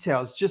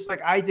details, just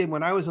like I did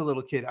when I was a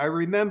little kid. I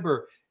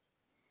remember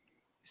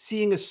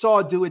seeing a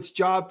saw do its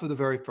job for the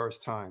very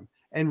first time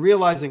and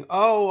realizing,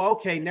 oh,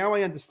 okay, now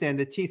I understand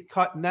the teeth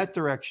cut in that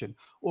direction,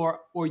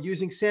 or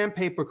using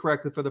sandpaper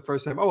correctly for the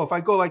first time. Oh, if I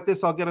go like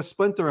this, I'll get a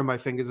splinter in my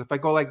fingers. If I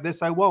go like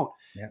this, I won't.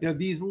 You know,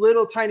 these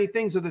little tiny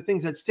things are the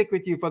things that stick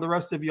with you for the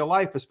rest of your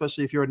life,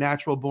 especially if you're a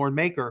natural born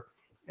maker.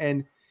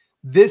 And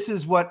this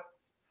is what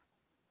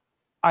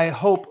I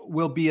hope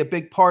will be a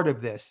big part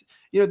of this.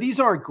 You know, these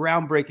are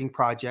groundbreaking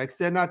projects.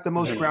 They're not the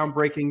most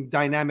groundbreaking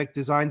dynamic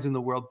designs in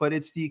the world, but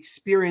it's the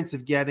experience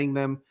of getting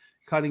them,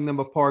 cutting them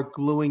apart,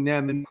 gluing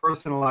them, and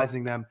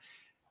personalizing them.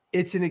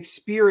 It's an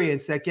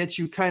experience that gets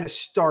you kind of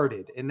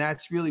started. And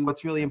that's really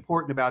what's really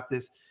important about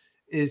this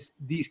is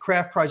these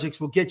craft projects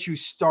will get you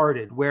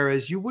started.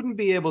 Whereas you wouldn't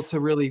be able to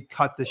really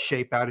cut the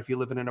shape out if you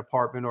live in an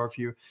apartment, or if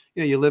you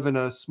live in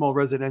a small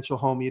residential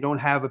home, you don't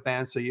have a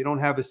bandsaw, you don't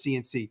have a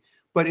CNC,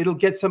 but it'll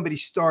get somebody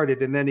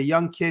started. And then a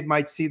young kid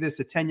might see this,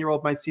 a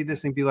 10-year-old might see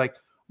this and be like,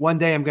 one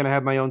day I'm going to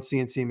have my own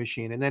CNC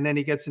machine. And then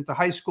he gets into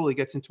high school, he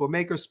gets into a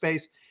maker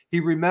space.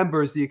 He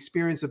remembers the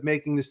experience of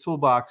making this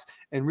toolbox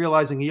and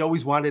realizing he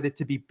always wanted it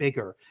to be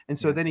bigger. And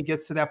so then he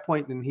gets to that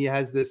point and he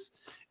has this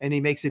and he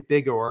makes it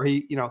bigger, or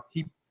he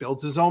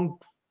builds his own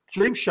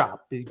dream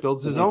shop. He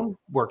builds his own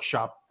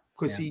workshop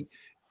because he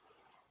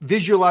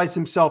visualized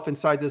himself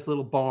inside this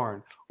little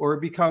barn, or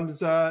it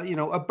becomes,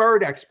 a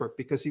bird expert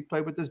because he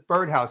played with this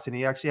birdhouse and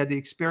he actually had the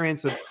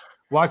experience of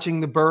watching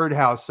the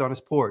birdhouse on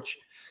his porch.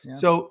 Yeah.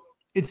 So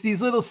it's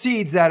these little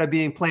seeds that are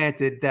being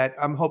planted that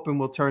I'm hoping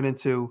will turn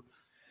into,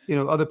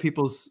 other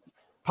people's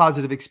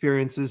positive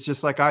experiences,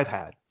 just like I've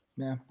had.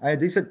 Yeah.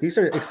 These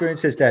are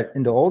experiences that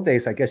in the old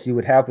days, I guess you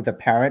would have with a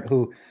parent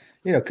who,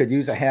 could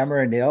use a hammer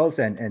and nails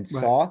and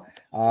saw,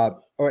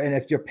 and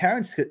if your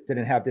parents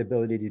didn't have the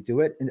ability to do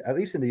it, at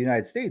least in the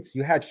United States,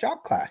 you had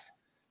shop class.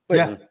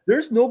 But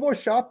there's no more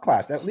shop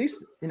class, at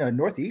least,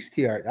 Northeast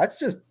here. That's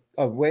just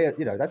a way of,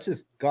 that's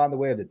just gone the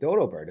way of the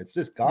dodo bird. It's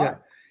just gone. Yeah.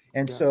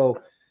 And so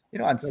you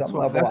know, on some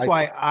level, that's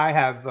why I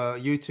have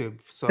YouTube.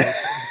 So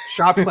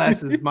Shop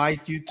Class is my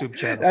YouTube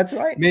channel. That's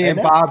right. Me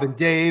and Bob and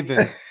Dave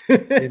and,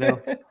 you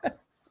know,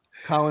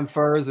 Colin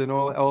Furs and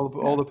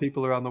all the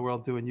people around the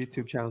world doing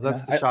YouTube channels.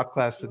 That's the Shop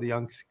Class for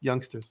the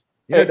youngsters.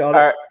 You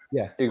know,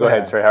 you go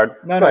ahead. Sorry, Howard.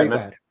 No, you go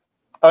ahead.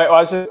 All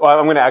right. Well,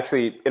 I'm going to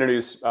actually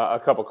introduce a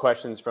couple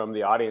questions from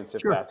the audience,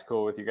 if that's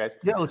cool with you guys.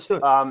 Yeah, let's do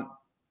it.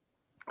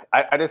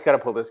 I just got to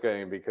pull this guy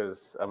in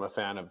because I'm a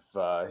fan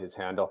of his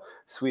handle,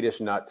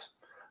 Swedish Nuts.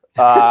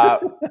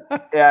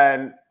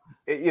 And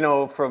you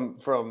know,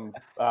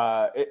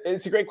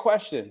 it's a great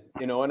question,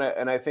 you know,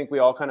 and I think we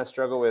all kind of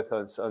struggle with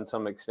us on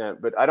some extent,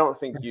 but I don't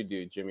think you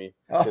do, Jimmy.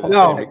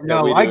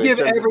 No. I give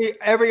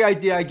every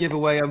idea I give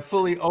away. I'm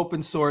fully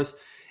open source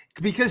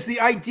because the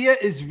idea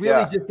is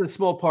really just a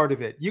small part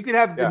of it. You could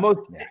have the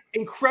most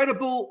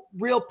incredible,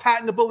 real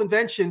patentable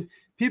invention.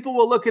 People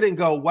will look at it and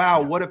go,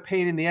 wow, what a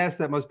pain in the ass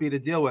that must be to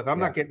deal with. I'm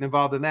not getting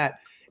involved in that.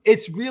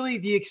 It's really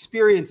the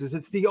experiences.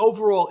 It's the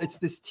overall, it's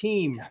this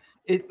team.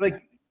 It's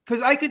like,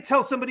 because I could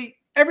tell somebody,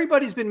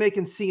 everybody's been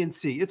making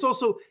CNC.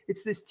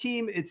 It's this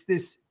team.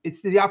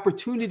 It's the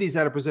opportunities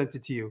that are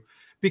presented to you.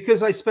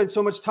 Because I spent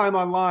so much time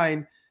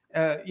online,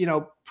 you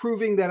know,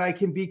 proving that I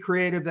can be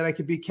creative, that I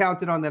can be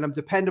counted on, that I'm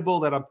dependable,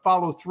 that I'm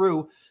follow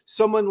through.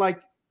 Someone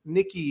like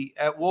Nikki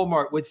at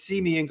Walmart would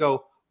see me and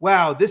go,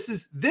 wow, this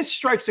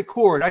strikes a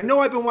chord. I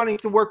know I've been wanting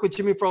to work with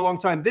Jimmy for a long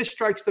time. This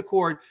strikes the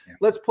chord.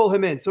 Let's pull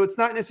him in. So it's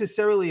not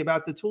necessarily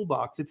about the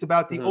toolbox. It's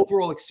about the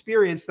overall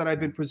experience that I've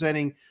been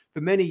presenting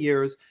for many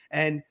years.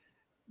 And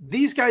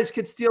these guys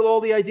could steal all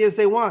the ideas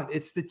they want.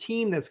 It's the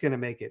team that's going to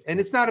make it. And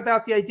it's not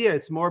about the idea.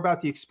 It's more about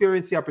the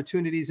experience, the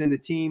opportunities in the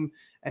team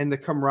and the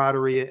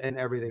camaraderie and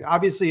everything.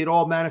 Obviously, it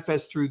all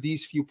manifests through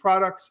these few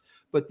products,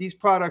 but these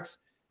products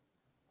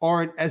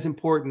aren't as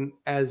important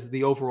as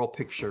the overall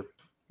picture.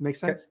 Make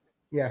sense?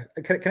 Yeah.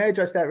 Can I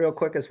address that real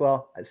quick as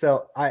well?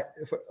 So a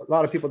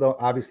lot of people don't,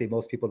 obviously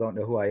most people don't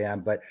know who I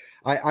am, but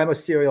I'm a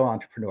serial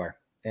entrepreneur,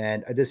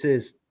 and this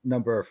is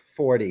number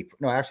 40.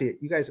 No, actually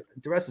you guys,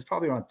 DiResta is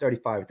probably around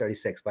 35 or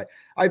 36, but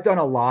I've done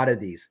a lot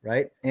of these.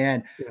 Right.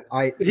 And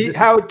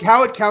Howard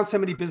counts how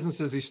many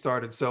businesses he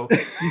started. So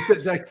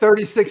it's like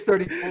 36,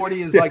 30,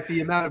 40 is like the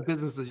amount of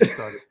businesses you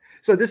started.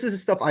 So this is the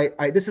stuff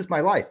this is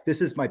my life.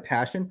 This is my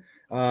passion.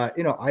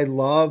 You know, I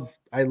love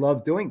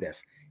doing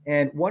this.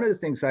 And one of the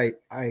things I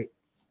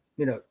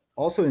you know,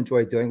 also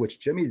enjoy doing,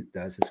 which Jimmy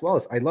does as well,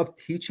 is I love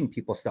teaching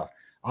people stuff.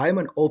 I'm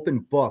an open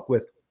book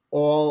with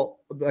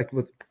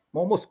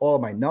almost all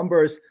of my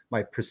numbers,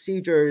 my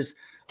procedures,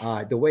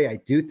 the way I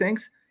do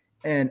things.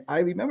 And I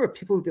remember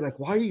people would be like,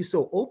 why are you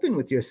so open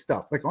with your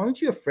stuff? Like,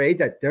 aren't you afraid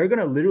that they're going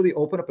to literally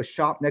open up a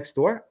shop next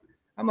door?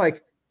 I'm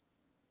like,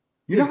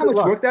 you know how much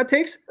work that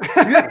takes?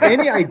 Do you have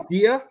any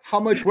idea how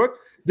much work?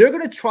 They're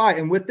going to try,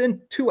 and within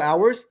 2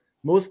 hours,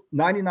 most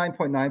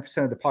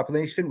 99.9% of the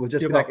population will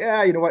just be like,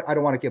 yeah, you know what? I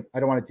don't want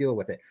to deal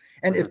with it.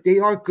 And if they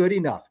are good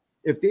enough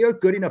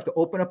to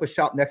open up a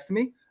shop next to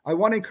me, I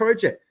want to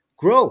encourage it.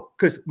 Grow,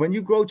 because when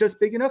you grow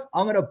just big enough,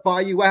 I'm going to buy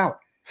you out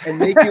and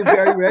make you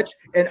very rich,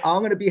 and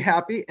I'm going to be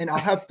happy, and I'll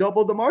have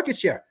double the market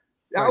share.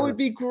 That would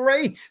be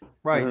great.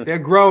 Right. They're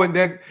growing.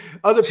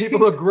 Other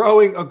people are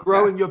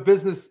growing your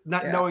business,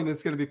 not knowing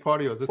that's going to be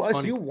part of yours. It's Plus,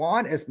 funny. you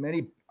want as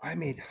many, I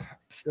mean,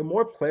 the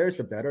more players,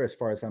 the better, as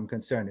far as I'm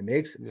concerned. It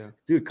makes,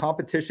 dude,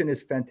 competition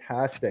is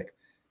fantastic.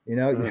 You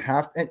know, you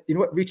have, and you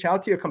know what, reach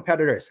out to your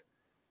competitors,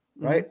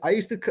 right? I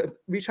used to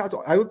reach out to,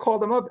 I would call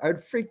them up. I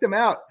would freak them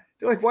out.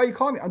 They're like, why are you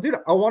calling me? Dude,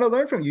 I want to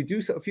learn from you.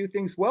 You do a few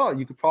things well.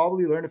 You could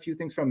probably learn a few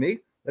things from me.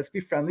 Let's be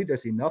friendly.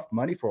 There's enough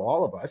money for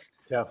all of us.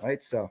 Yeah.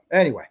 Right. So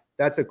anyway,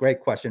 that's a great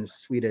question.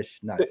 Swedish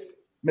Nuts.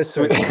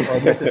 Mr. or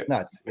Mrs.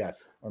 Nuts.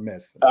 Yes. Or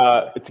Miss.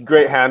 It's a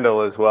great handle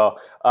as well.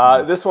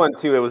 This one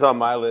too, it was on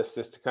my list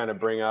just to kind of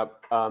bring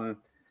up,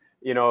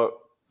 you know,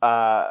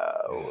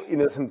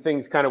 some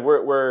things kind of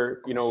we're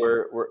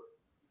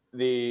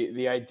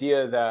the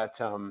idea that,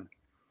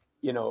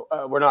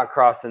 we're not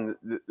crossing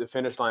the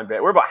finish line,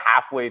 but we're about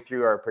halfway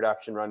through our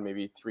production run,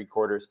 maybe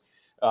 3/4.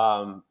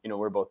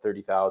 We're about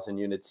 30,000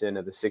 units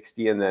into the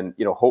 60, and then,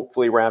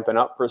 hopefully ramping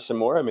up for some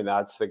more. I mean,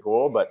 that's the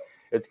goal, but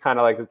it's kind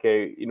of like,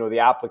 okay, the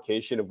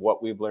application of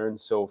what we've learned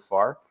so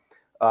far.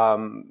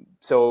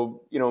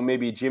 So,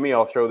 maybe Jimmy,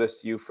 I'll throw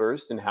this to you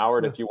first, and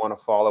Howard, if you want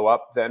to follow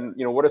up, then,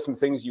 what are some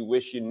things you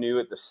wish you knew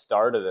at the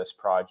start of this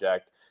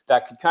project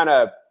that could kind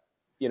of,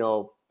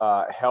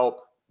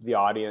 help the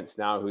audience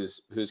now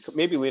who's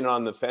maybe leaning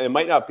on the fence? It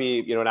might not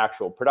be, an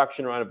actual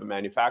production run of a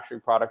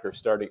manufacturing product or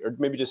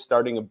maybe just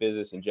starting a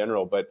business in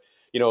general, but,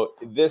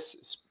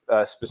 this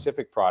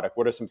specific product,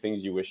 what are some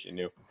things you wish you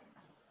knew?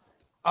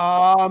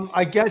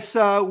 I guess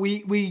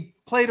we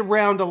played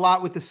around a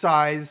lot with the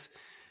size.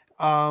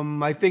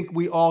 I think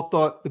we all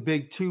thought the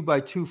big 2 by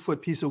 2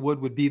 foot piece of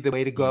wood would be the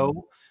way to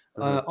go.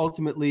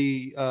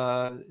 Ultimately,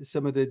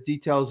 some of the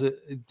details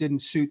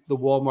didn't suit the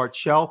Walmart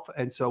shelf,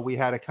 and so we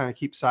had to kind of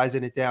keep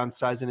sizing it down.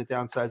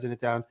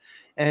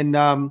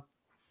 And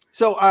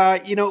So,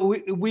 you know,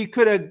 we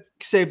could have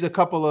saved a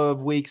couple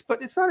of weeks,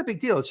 but it's not a big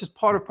deal. It's just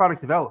part of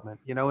product development,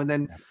 you know, and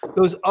then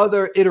those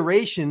other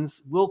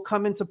iterations will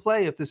come into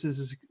play if this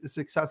is a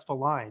successful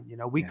line. You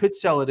know, we could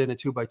sell it in a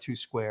 2x2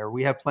 square.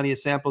 We have plenty of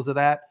samples of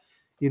that,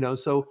 you know,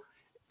 so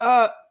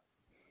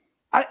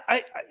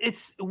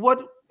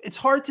it's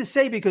hard to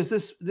say because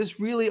this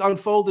really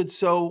unfolded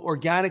so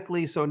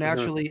organically, so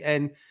naturally.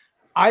 And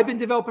I've been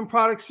developing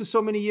products for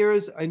so many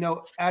years. I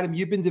know, Adam,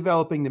 you've been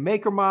developing the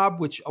Maker Mob,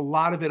 which a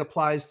lot of it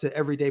applies to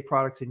everyday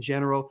products in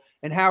general.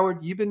 And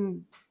Howard, you've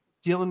been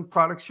dealing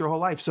products your whole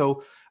life.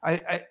 So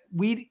the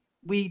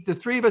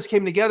three of us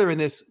came together in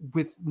this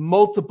with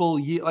multiple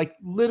years, like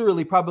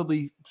literally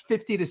probably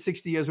 50 to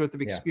 60 years worth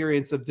of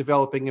experience of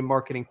developing and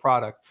marketing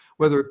product,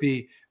 whether it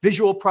be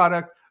visual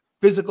product,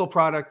 physical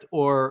product,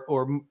 or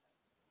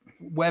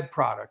web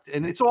product.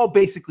 And it's all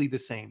basically the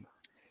same.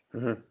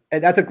 And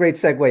that's a great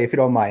segue, if you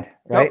don't mind,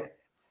 right? Yep.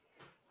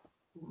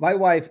 My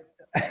wife,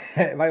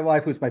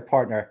 who's my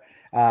partner,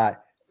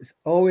 is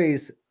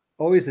always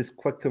is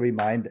quick to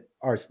remind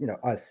us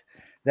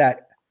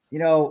that, you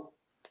know,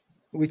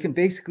 we can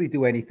basically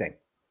do anything.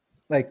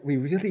 Like, we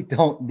really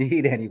don't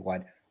need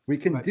anyone. We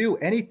can do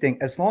anything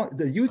as long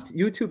the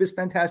YouTube is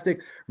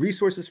fantastic,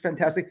 resources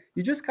fantastic.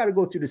 You just got to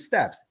go through the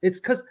steps. It's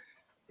because,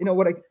 you know,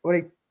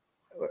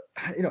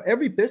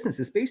 every business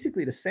is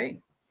basically the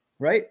same.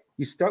 Right?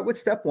 You start with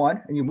step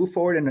one and you move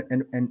forward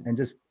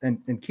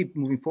and keep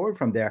moving forward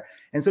from there.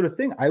 And so the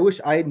thing I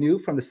wish I knew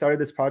from the start of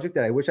this project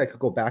that I wish I could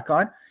go back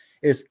on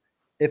is,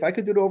 if I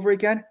could do it over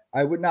again,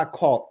 I would not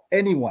call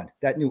anyone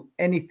that knew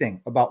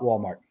anything about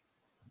Walmart.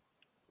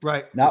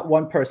 Right. Not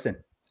one person.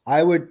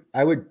 I would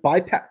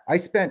bypass. I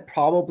spent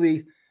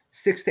probably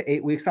 6 to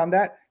 8 weeks on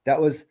that.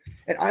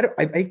 And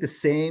I make the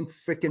same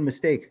freaking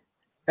mistake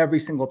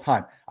every single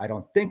time. I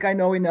don't think I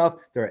know enough.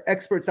 There are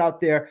experts out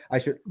there. I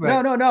should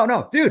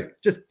no, dude,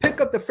 just pick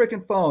up the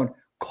freaking phone,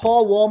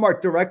 call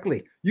Walmart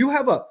directly. You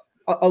have a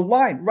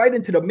line right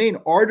into the main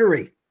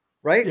artery,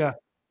 right? Yeah.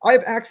 I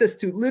have access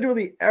to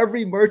literally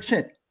every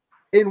merchant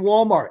in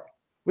Walmart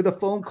with a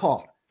phone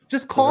call.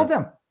 Just call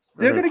them.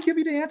 They're going to give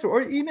you the answer,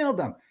 or email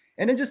them.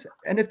 And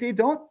if they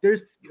don't,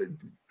 there's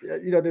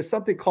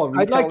something called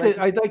I'd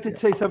like to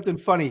say something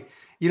funny.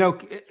 You know,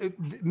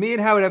 me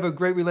and Howard have a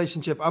great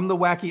relationship. I'm the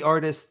wacky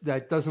artist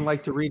that doesn't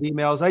like to read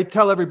emails. I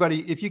tell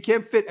everybody, if you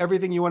can't fit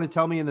everything you want to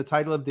tell me in the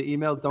title of the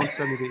email, don't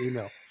send me the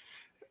email.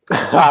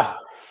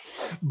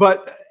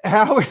 But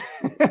Howard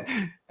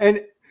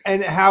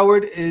and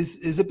Howard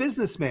is a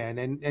businessman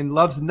and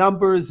loves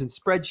numbers and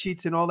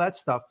spreadsheets and all that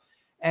stuff.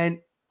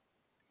 And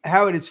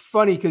Howard, it's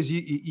funny because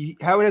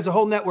Howard has a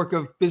whole network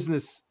of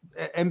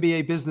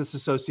MBA business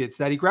associates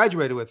that he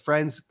graduated with,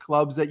 friends,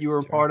 clubs that you were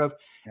a part of.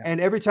 Yeah. And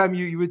every time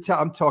you would tell,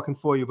 I'm talking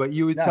for you, but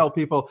you would tell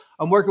people,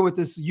 I'm working with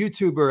this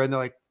YouTuber, and they're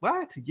like,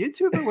 what?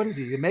 YouTuber? What is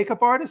he? A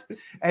makeup artist?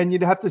 And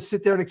you'd have to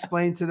sit there and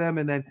explain to them.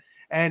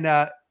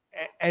 And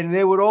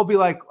they would all be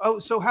like, oh,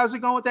 so how's it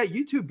going with that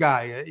YouTube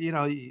guy? You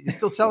know, you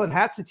still selling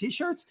hats and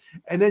t-shirts?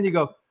 And then you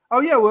go, oh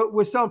yeah,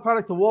 we're selling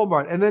product to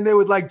Walmart. And then they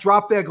would like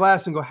drop their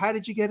glass and go, how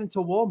did you get into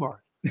Walmart?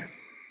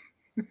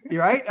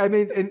 You're right. I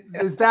mean, and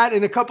there's that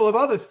and a couple of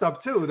other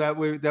stuff too that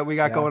we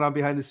got going on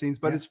behind the scenes.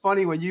 But it's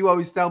funny when you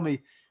always tell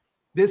me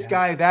this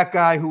guy, that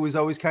guy who was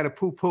always kind of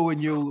poo-pooing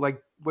you,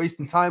 like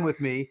wasting time with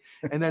me,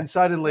 and then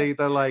suddenly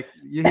they're like,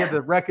 you hear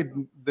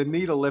the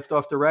needle lift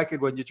off the record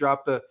when you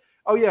drop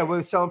oh yeah,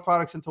 we're selling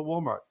products into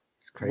Walmart.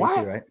 It's crazy,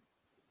 right?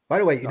 By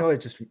the way, you know,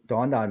 it just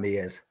dawned on me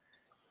is,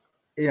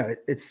 you know,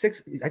 it's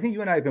 6. I think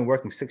you and I have been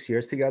working 6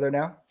 years together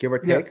now, give or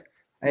take. Yeah.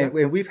 And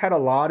we've had a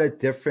lot of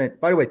different,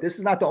 by the way, this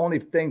is not the only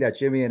thing that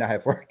Jimmy and I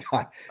have worked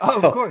on.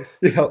 Oh, so, of course.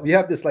 You know, we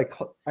have this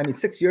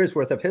 6 years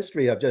worth of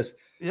history of just,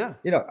 you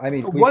know, I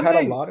mean, we've had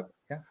a lot of,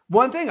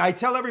 One thing I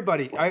tell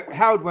everybody,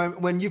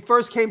 Howard, when you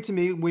first came to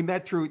me, we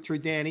met through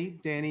Danny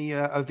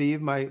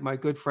Aviv, my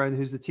good friend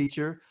who's the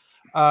teacher.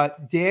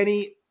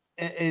 Danny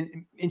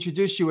and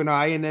introduced you and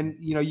I, and then,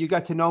 you know, you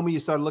got to know me. You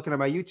started looking at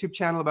my YouTube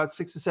channel about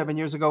 6 or 7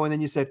 years ago. And then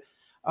you said,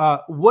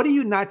 what are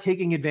you not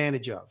taking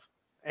advantage of?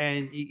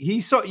 And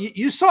you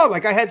saw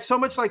like I had so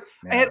much, like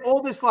I had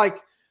all this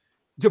like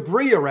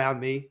debris around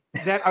me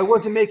that I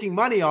wasn't making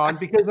money on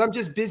because I'm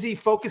just busy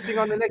focusing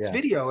on the next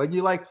video. And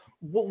you're like,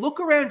 well, look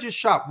around your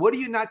shop. What are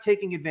you not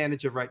taking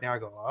advantage of right now? I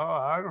go, oh,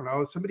 I don't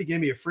know. Somebody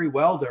gave me a free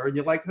welder. And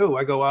you're like, who?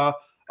 I go,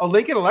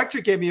 Lincoln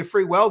Electric gave me a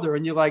free welder.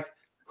 And you're like,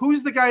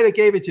 who's the guy that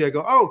gave it to you? I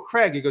go, oh,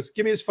 Craig. He goes,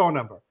 give me his phone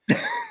number.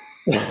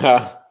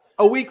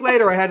 A week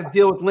later, I had to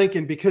deal with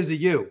Lincoln because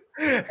of you.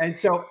 And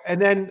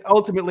then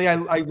ultimately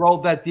I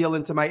rolled that deal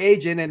into my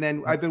agent. And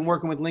then I've been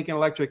working with Lincoln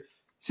Electric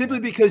simply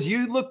because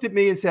you looked at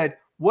me and said,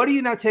 what are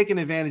you not taking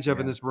advantage of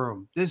in this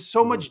room? There's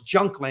so much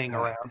junk laying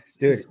around.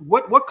 Dude,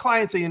 what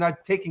clients are you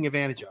not taking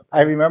advantage of?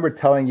 I remember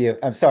telling you,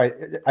 I'm sorry.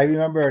 I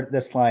remember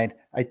this line.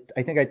 I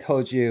think I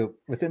told you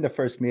within the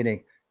first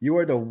meeting, you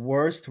are the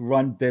worst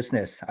run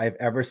business I've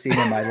ever seen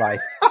in my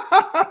life.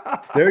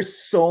 There's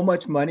so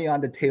much money on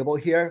the table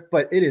here,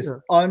 but it is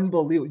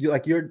unbelievable.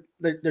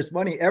 There's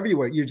money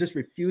everywhere. You're just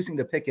refusing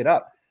to pick it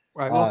up.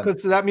 Right. Well,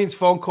 because that means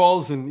phone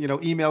calls and, you know,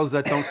 emails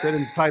that don't fit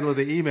in the title of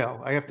the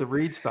email. I have to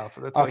read stuff.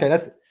 That's okay.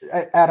 Like...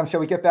 That's Adam. Shall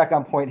we get back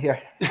on point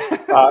here?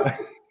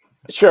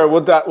 Sure.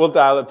 We'll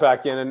dial it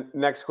back in. And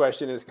next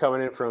question is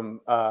coming in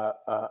from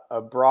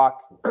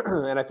Brock.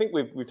 And I think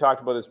we've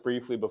talked about this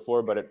briefly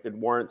before, but it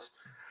warrants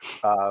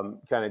kind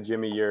of,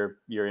 Jimmy,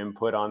 your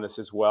input on this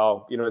as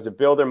well. You know, as a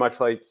builder, much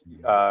like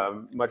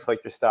your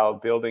style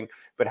of building,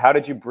 but how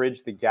did you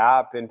bridge the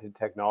gap into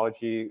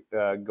technology,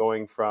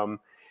 going from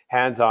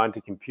hands-on to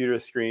computer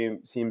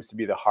screen seems to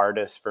be the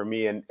hardest for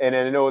me. And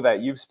I know that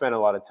you've spent a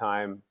lot of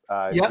time,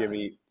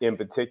 Jimmy, in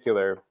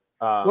particular.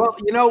 Well,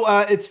 you know,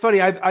 it's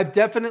funny. I've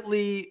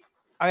definitely,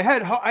 I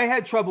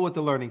had trouble with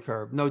the learning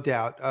curve, no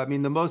doubt. I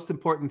mean, the most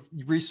important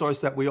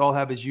resource that we all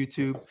have is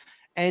YouTube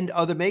and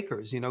other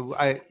makers. You know,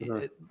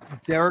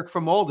 Derek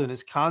from Alden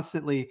is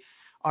constantly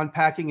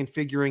unpacking and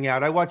figuring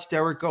out. I watched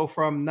Derek go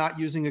from not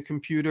using a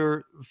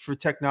computer for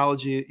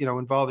technology, you know,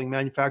 involving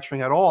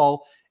manufacturing at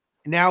all.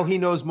 Now he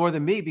knows more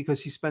than me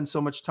because he spends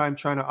so much time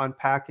trying to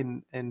unpack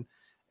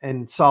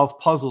and solve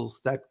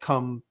puzzles that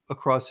come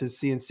across his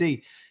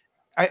CNC.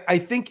 I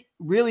think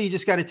really you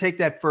just got to take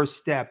that first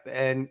step.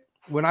 And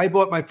when I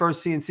bought my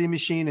first CNC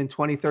machine in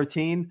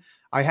 2013,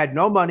 I had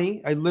no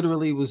money. I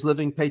literally was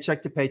living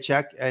paycheck to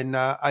paycheck. And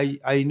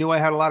I knew I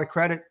had a lot of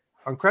credit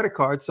on credit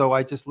cards. So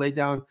I just laid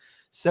down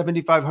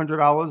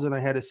 $7,500 and I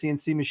had a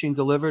CNC machine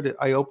delivered.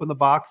 I opened the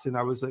box and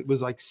it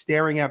was like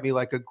staring at me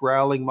like a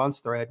growling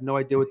monster. I had no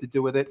idea what to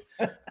do with it.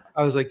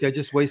 I was like, I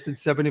just wasted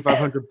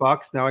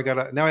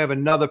 $7,500. Now I have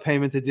another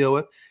payment to deal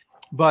with.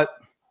 But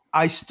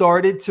I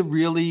started to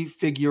really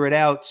figure it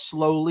out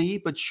slowly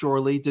but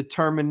surely,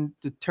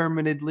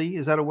 determinedly.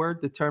 Is that a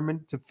word?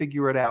 Determined to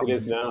figure it out. It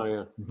is now,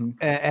 yeah.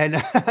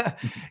 And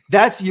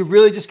that's, you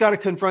really just got to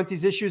confront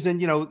these issues. And,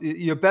 you know,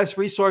 your best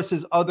resource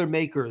is other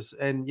makers.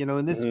 And, you know,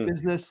 in this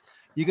business,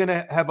 you're going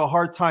to have a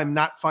hard time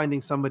not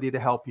finding somebody to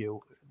help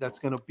you that's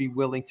going to be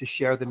willing to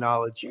share the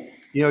knowledge.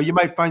 You know, you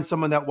might find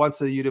someone that wants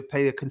you to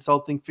pay a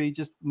consulting fee.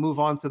 Just move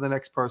on to the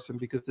next person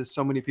because there's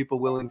so many people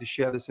willing to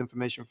share this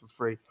information for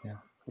free. Yeah.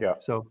 Yeah.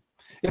 So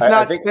if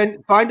not,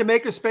 find a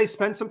maker space,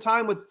 spend some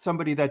time with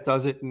somebody that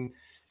does it. And,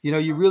 you know,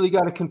 you really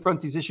got to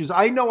confront these issues.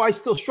 I know I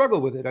still struggle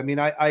with it. I mean,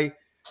 I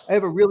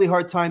have a really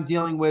hard time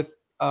dealing with,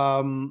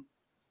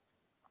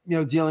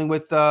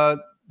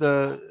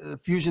 the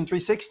Fusion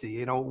 360,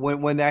 you know,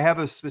 when I have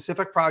a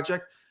specific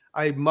project,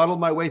 I muddle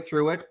my way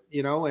through it,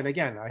 you know, and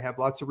again, I have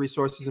lots of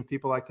resources and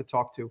people I could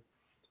talk to,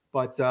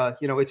 but,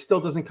 you know, it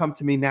still doesn't come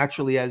to me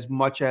naturally as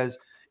much as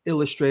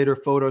Illustrator,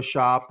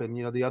 Photoshop, and,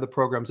 you know, the other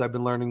programs I've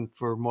been learning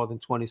for more than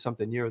 20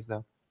 something years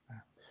now.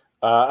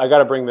 I got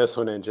to bring this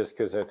one in just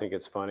because I think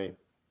it's funny.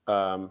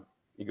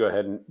 You go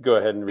ahead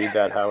and read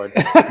that, Howard.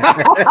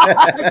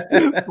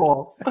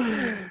 Paul.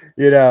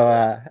 You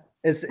know,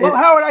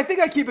 Howard, I think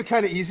I keep it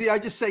kind of easy. I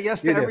just say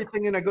yes to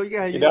everything, and I go,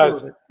 yeah, you do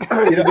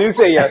it. You do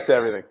say yes to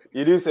everything.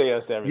 You do say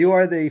yes to everything. You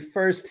are the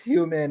first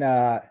human.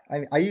 I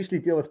usually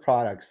deal with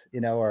products, you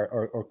know,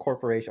 or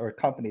corporation or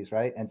companies,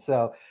 right? And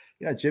so,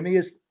 you know, Jimmy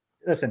is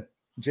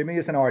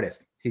an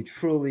artist. He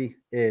truly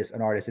is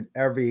an artist in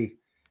every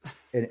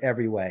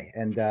way.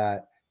 And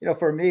you know,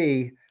 for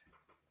me,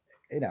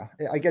 you know,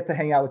 I get to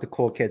hang out with the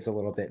cool kids a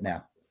little bit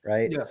now,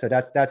 right? Yeah. So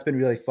that's been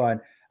really fun.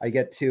 I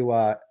get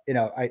to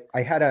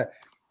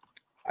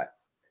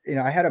you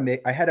know, I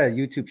had a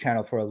YouTube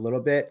channel for a little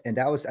bit, and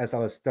that was as I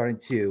was starting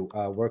to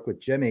work with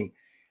Jimmy.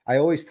 I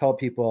always tell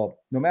people,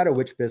 no matter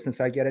which business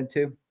I get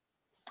into,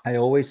 I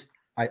always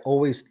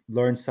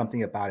learn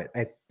something about it.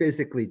 I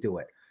physically do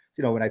it.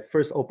 You know, when I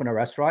first opened a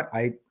restaurant,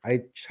 I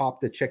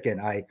chopped the chicken,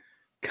 I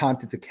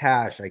counted the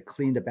cash, I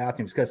cleaned the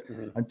bathrooms, because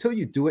until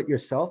you do it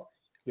yourself,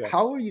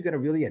 how are you going to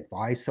really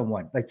advise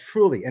someone like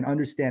truly and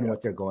understand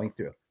what they're going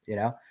through, you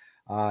know?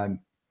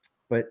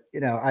 But, you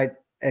know,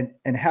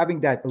 and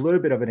having that a little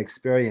bit of an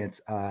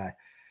experience, you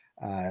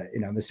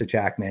know, Mr.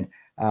 Jackman,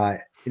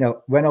 you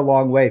know, went a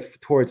long way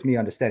towards me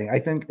understanding. I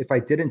think if I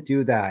didn't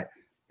do that,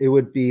 it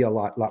would be a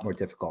lot more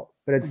difficult.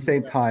 But at the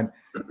same time,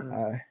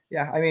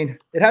 yeah, I mean,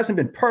 it hasn't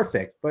been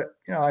perfect, but,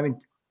 you know, I mean,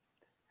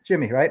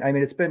 Jimmy, right? I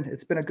mean, it's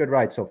been a good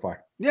ride so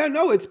far. Yeah,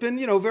 no, it's been,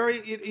 you know,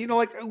 very, you know,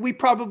 like we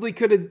probably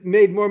could have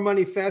made more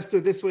money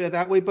faster this way or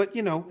that way, but,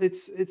 you know,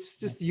 it's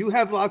just, you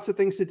have lots of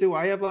things to do.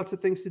 I have lots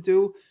of things to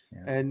do.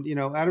 Yeah. And, you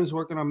know, Adam's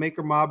working on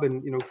Maker Mob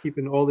and, you know,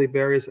 keeping all the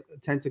various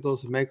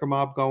tentacles of Maker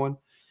Mob going.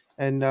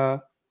 And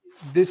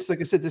this,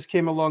 like I said, this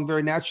came along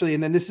very naturally.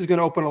 And then this is going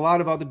to open a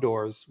lot of other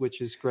doors,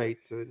 which is great.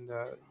 And,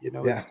 you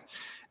know,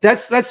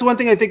 that's the one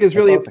thing I think is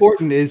really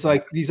important is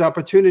like these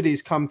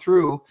opportunities come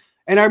through.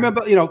 And I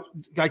remember, you know,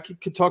 I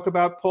could talk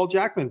about Paul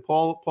Jackman.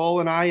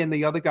 Paul and I and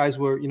the other guys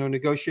were, you know,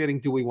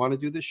 negotiating. Do we want to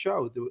do this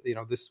show? You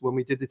know, this when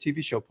we did the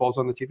TV show. Paul's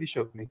on the TV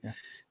show with me. Yeah.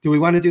 Do we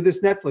want to do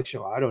this Netflix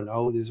show? I don't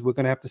know. We're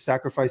going to have to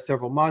sacrifice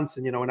several months,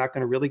 and you know, we're not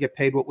going to really get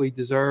paid what we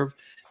deserve.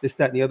 This,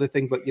 that, and the other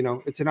thing. But you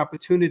know, it's an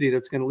opportunity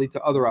that's going to lead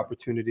to other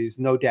opportunities,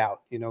 no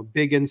doubt. You know,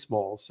 big and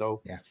small.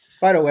 So yeah.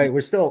 By the way,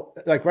 we're still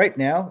like right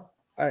now,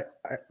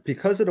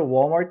 because of the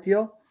Walmart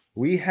deal,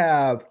 we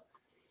have.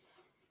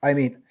 I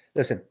mean.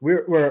 Listen,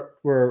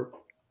 we're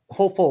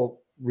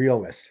hopeful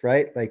realist,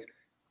 right? Like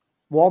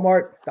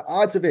Walmart, the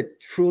odds of it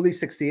truly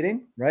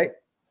succeeding, right?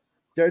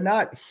 They're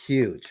not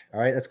huge. All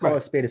right. Let's call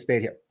a spade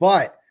here.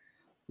 But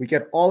we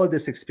get all of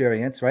this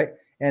experience, right?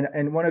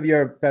 And one of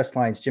your best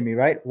lines, Jimmy,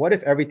 right? What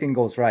if everything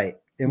goes right?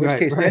 In which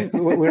case, then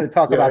we're going to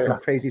talk about some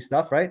crazy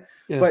stuff, right?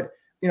 Yeah. But,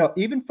 you know,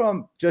 even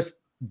from just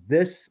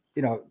this,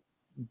 you know,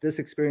 this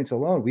experience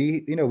alone,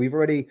 we've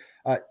already,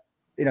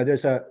 you know,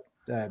 there's a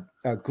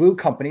glue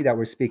company that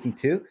we're speaking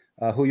to,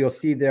 who you'll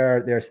see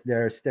their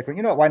sticker.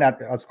 You know, why not?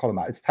 Let's call them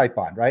out. It's Type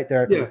On, right?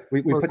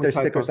 We put their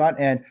stickers on,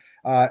 and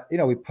you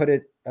know, we put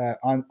it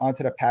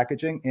onto the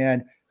packaging,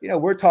 and you know,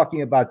 we're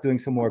talking about doing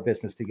some more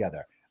business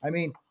together. I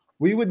mean,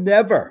 we would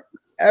never,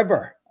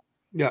 ever,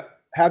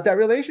 have that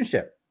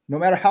relationship, no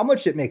matter how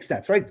much it makes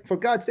sense, right? For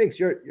God's sakes,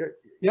 you're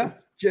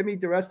Jimmy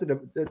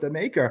DiResta, the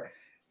maker.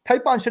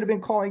 Type On should have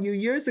been calling you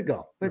years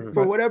ago, but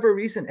for whatever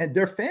reason, and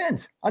they're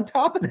fans on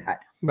top of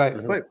that. Right.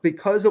 But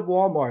because of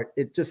Walmart,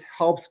 it just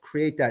helps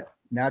create that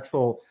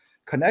natural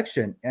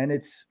connection, and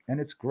it's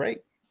great.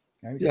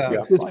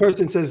 This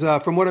person says,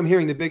 from what I'm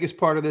hearing, the biggest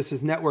part of this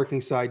is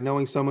networking side,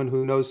 knowing someone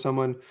who knows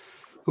someone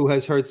who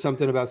has heard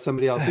something about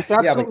somebody else. It's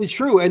absolutely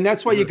true. And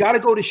that's why you got to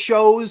go to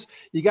shows.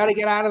 You got to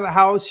get out of the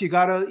house. You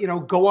got to, you know,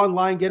 go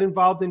online, get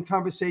involved in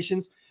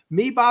conversations.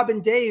 Me, Bob,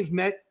 and Dave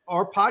met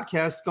our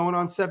podcast going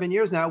on 7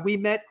 years now. We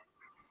met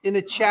in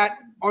a chat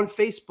on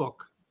Facebook.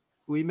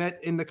 We met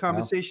in the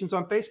conversations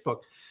on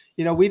Facebook.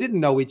 You know, we didn't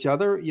know each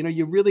other. You know,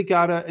 you really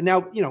gotta, and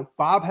now, you know,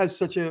 Bob has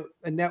such a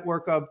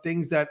network of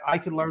things that I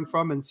can learn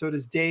from, and so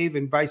does Dave,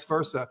 and vice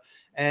versa.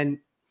 And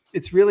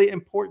it's really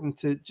important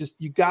to just,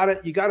 you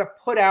gotta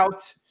put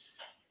out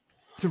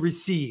to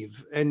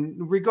receive, and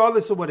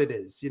regardless of what it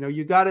is, you know,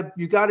 you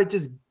gotta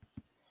just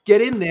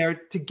get in there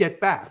to get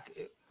back,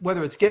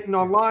 whether it's getting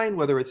online,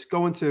 whether it's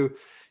going to,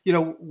 you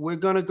know, we're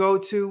going to go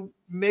to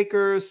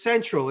Maker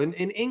Central in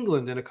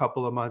England in a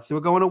couple of months.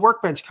 We're going to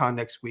Workbench Con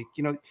next week.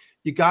 You know,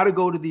 you got to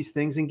go to these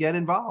things and get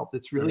involved.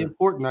 It's really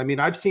important. I mean,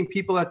 I've seen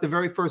people at the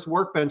very first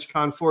Workbench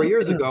Con 4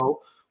 years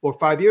ago or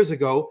 5 years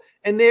ago,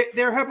 and they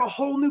have a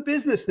whole new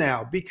business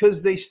now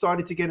because they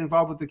started to get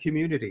involved with the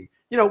community.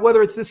 You know,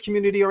 whether it's this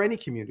community or any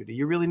community,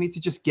 you really need to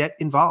just get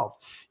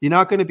involved. You're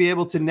not going to be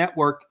able to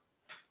network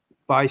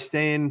by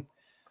staying,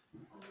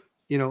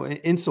 you know,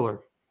 insular.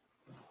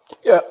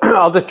 Yeah,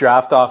 I'll just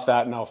draft off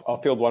that, and I'll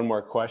field one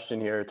more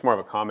question here. It's more of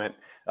a comment.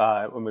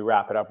 When we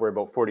wrap it up, we're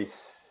about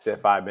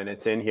 45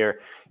 minutes in here,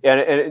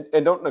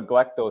 and don't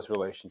neglect those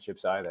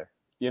relationships either.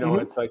 You know,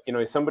 it's like, you know,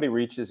 if somebody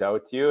reaches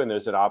out to you and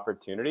there's an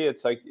opportunity,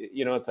 it's like,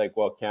 you know, it's like,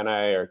 well, can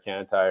I or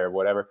can't I or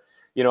whatever.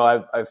 You know,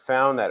 I've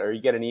found that, or you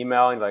get an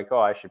email and you're like,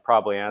 oh, I should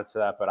probably answer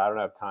that, but I don't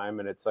have time.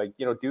 And it's like,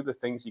 you know, do the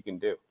things you can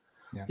do.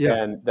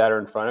 And that are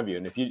in front of you.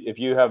 And if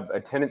you have a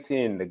tendency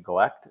to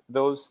neglect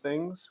those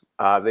things,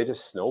 they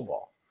just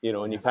snowball. You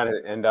know, and you kind of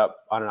end up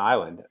on an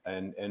island.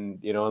 And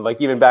you know, and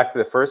like even back to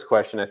the first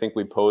question I think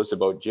we posed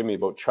about Jimmy,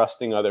 about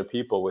trusting other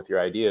people with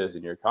your ideas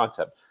and your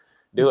concept.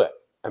 Do it.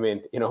 I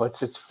mean, you know,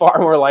 it's far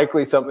more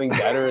likely something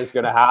better is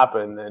going to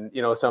happen than,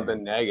 you know,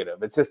 something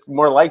negative. It's just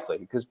more likely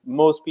because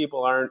most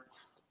people aren't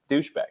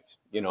douchebags,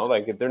 you know,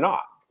 like if they're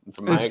not.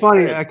 It's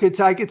funny. I could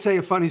tell you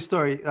a funny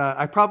story.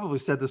 I probably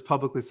said this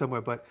publicly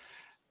somewhere, but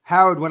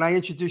Howard, when I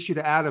introduced you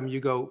to Adam, you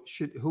go,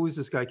 who is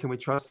this guy? Can we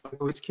trust him?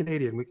 Oh, he's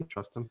Canadian. We can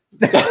trust him.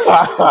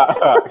 I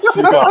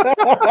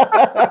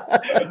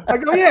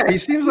go, yeah, he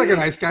seems like a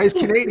nice guy. He's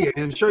Canadian.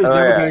 I'm sure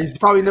he's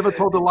probably never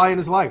told a lie in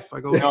his life. I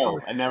go, no,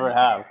 I never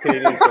have.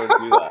 Canadians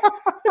don't do that.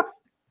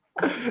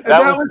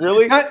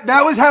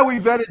 That was how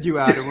we vetted you,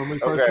 Adam, when we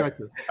first met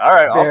you. All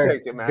right, I'll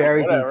take it, man.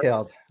 Very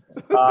detailed.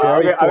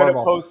 I'm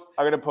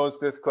gonna post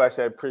this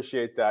question. I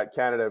appreciate that.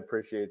 Canada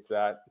appreciates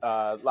that.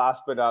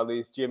 Last but not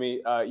least, Jimmy,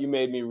 you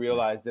made me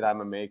realize that I'm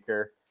a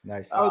maker.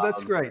 Nice. Oh,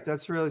 that's great.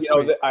 That's really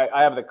sweet. Know,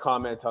 I have the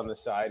comment on the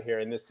side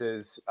here, and this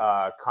is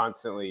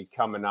constantly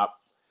coming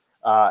up.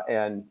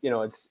 And you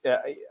know, it's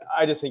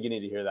I just think you need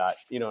to hear that.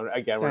 You know,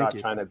 again, we're not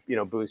trying to, you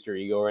know, boost your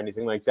ego or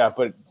anything like that,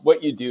 but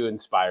what you do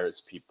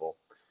inspires people.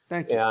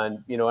 Thank you.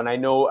 And you know, and I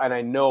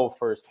know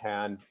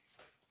firsthand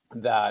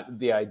that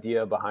the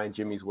idea behind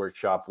Jimmy's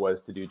workshop was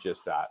to do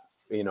just that,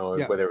 you know,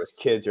 whether it was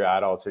kids or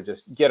adults, or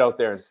just get out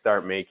there and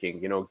start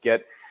making, you know,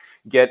 get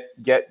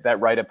that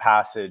rite of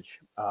passage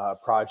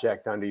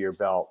project under your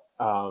belt,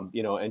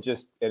 you know, and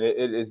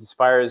it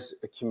inspires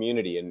a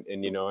community,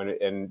 and you know,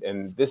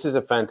 and this is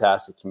a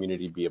fantastic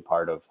community to be a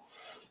part of.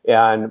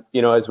 And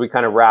you know, as we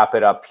kind of wrap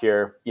it up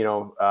here, you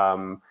know,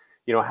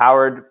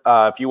 Howard,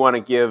 if you want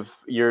to give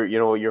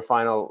your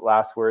final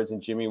last words,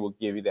 and Jimmy will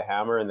give you the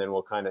hammer, and then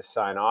we'll kind of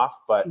sign off.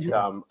 But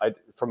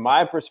from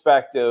my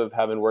perspective,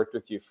 having worked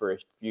with you for a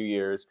few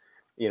years,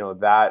 you know,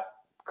 that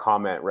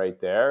comment right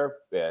there,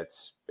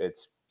 it's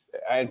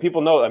and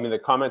people know, I mean, the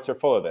comments are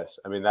full of this.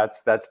 I mean,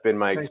 that's been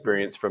my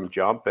experience from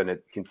jump, and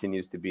it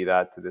continues to be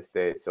that to this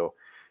day. So,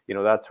 you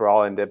know, that's where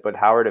I'll end it. But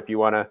Howard, if you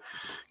want to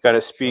kind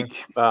of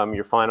speak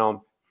your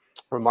final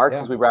remarks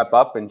as we wrap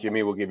up, and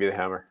Jimmy will give you the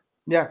hammer.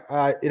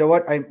 Yeah, you know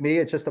what?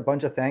 It's just a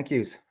bunch of thank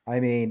yous. I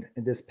mean,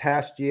 this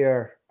past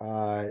year,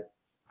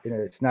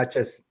 it's not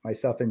just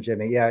myself and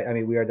Jimmy. Yeah, I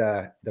mean, we are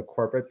the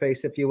corporate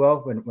face, if you will,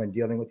 when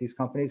dealing with these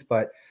companies.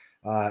 But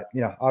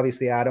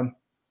obviously, Adam,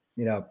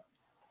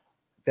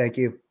 thank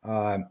you.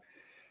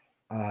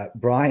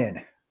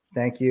 Brian,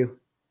 thank you.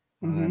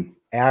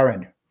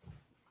 Aaron,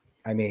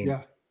 I mean,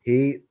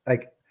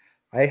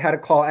 I had to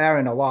call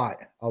Aaron a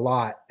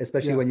lot,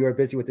 especially when you were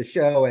busy with the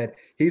show, and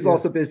he's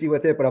also busy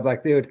with it. But I'm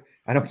like, dude,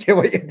 I don't care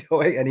what you're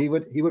doing, and he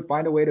would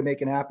find a way to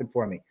make it happen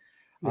for me.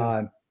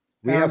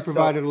 We have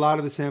provided a lot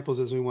of the samples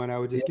as we went. I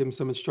would just give him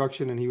some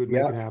instruction, and he would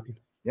make it happen.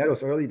 Yeah,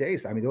 those early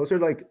days. I mean, those are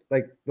like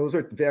those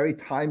are very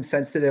time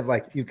sensitive.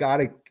 Like you got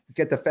to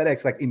get the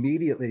FedEx like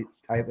immediately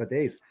type of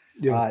days.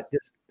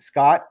 Just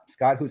Scott,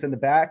 who's in the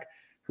back,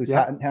 who's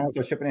handles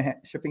our shipping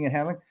and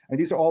handling. I mean,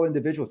 these are all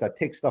individuals that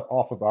take stuff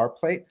off of our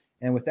plate,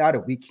 and without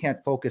it, we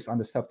can't focus on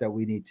the stuff that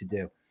we need to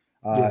do.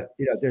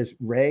 There's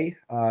Ray,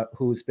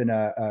 who's been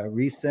a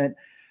recent,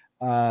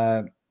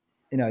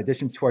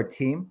 addition to our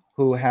team,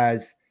 who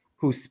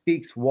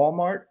speaks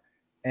Walmart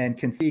and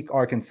can speak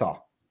Arkansas.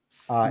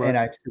 And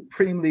I'm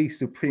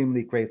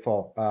supremely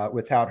grateful.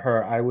 Without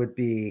her, I wouldn't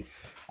be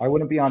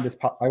on this.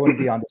 I wouldn't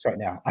be on this right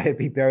now. I'd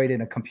be buried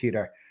in a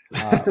computer,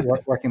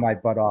 working my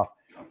butt off.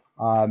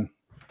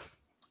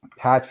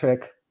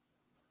 Patrick,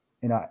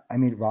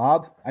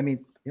 Rob.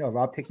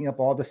 Rob taking up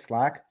all the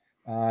slack.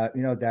 Rob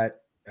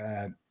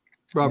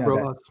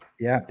Rojas.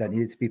 That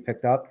needed to be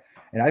picked up.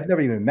 And I've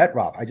never even met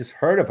Rob. I just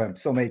heard of him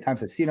so many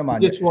times. I've seen him on.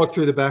 Just walked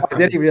through the back. Oh,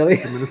 did he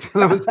really?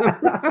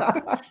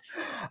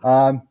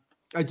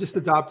 I just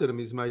adopted him.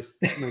 He's my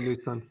new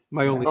son,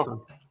 my only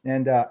son.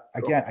 And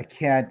again, I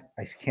can't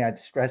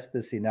stress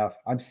this enough.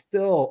 I'm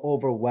still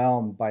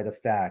overwhelmed by the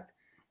fact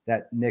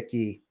that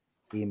Nikki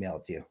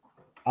emailed you.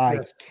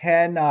 I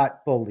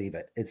cannot believe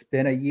it. It's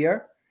been a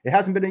year. It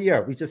hasn't been a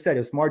year. We just said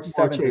it was March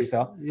 7th or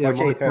so. March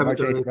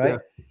 8th, right?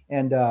 Yeah.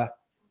 And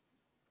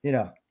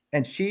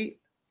and she,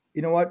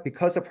 you know what?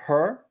 Because of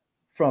her,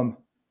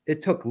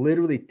 it took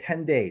literally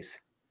 10 days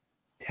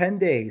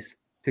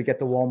to get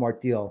the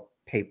Walmart deal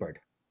papered,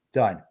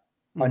 done,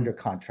 under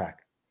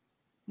contract.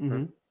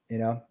 And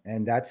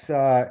that's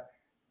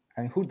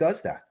who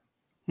does that?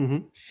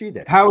 She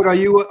did. Howard,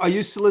 are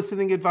you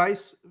soliciting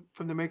advice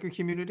from the maker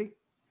community?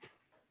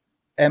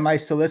 Am I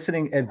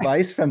soliciting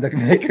advice from the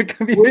maker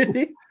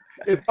community?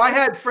 If I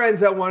had friends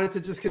that wanted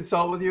to just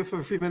consult with you for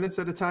a few minutes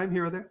at a time,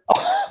 here or there.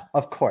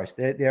 Of course,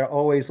 they're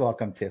always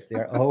welcome, Tiff.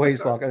 They're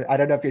always welcome. I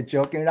don't know if you're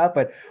joking or not,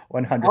 but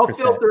 100%. I'll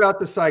filter out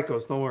the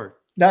psychos. Don't worry.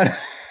 No.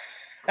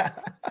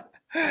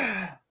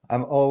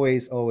 I'm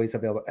always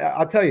available.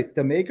 I'll tell you,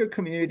 the maker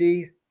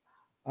community,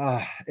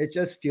 it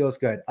just feels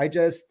good. It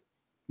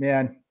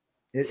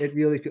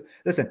really feels.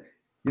 Listen,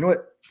 you know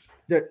what?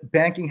 The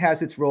banking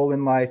has its role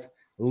in life.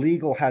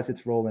 Legal has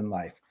its role in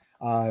life.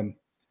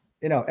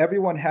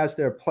 Everyone has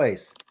their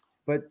place,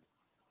 but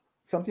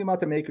something about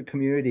the maker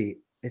community,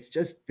 it's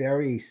just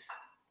very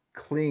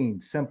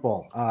clean,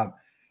 simple.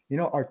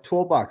 Our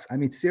toolbox. I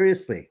mean,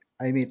 seriously.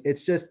 I mean,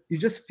 it's just you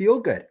just feel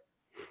good.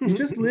 You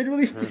just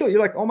literally feel. You're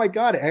like, oh my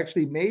God, I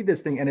actually made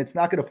this thing, and it's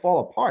not going to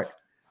fall apart.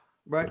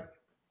 Right.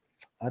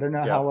 I don't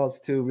know how else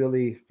to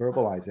really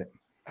verbalize it.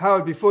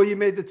 Howard, before you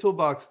made the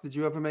toolbox, did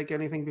you ever make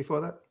anything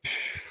before that?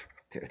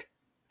 Dude,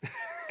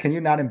 can you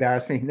not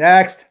embarrass me?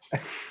 Next.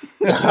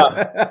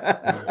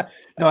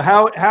 No,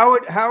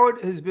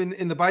 Howard has been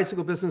in the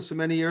bicycle business for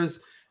many years.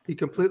 He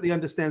completely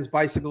understands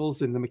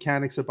bicycles and the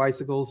mechanics of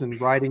bicycles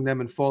and riding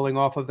them and falling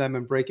off of them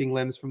and breaking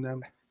limbs from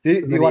them.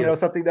 Do you want to know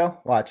something though?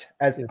 Watch.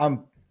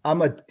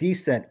 I'm a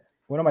decent.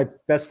 One of my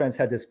best friends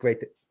had this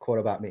great quote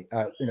about me.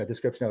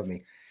 Description of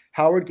me.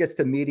 Howard gets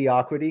to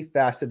mediocrity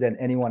faster than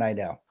anyone I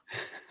know.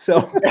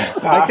 So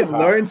I can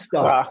learn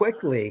stuff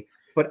quickly,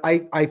 but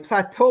I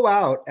plateau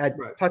out at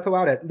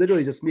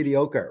literally just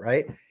mediocre,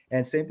 right?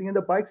 And same thing in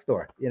the bike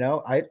store.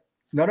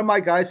 None of my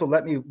guys will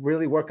let me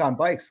really work on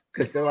bikes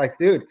because they're like,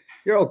 dude,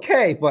 you're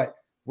okay, but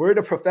we're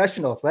the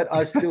professionals. Let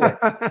us do it.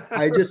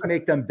 I just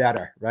make them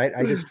better, right?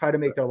 I just try to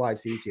make their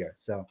lives easier.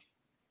 So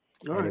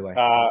anyway.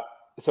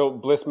 So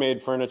Bliss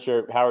Made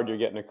Furniture, Howard, you're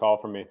getting a call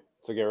from me.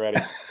 So get ready.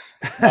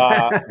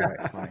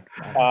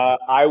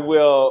 I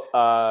will,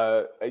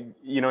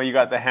 you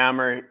got the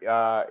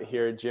hammer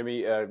here,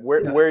 Jimmy.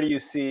 Where do you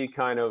see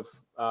kind of,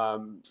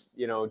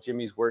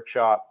 Jimmy's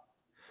workshop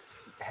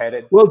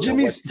headed? Well,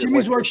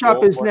 Jimmy's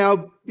workshop is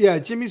now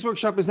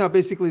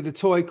basically the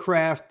toy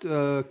craft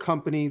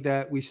company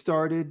that we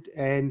started,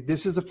 and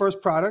this is the first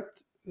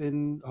product,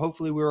 and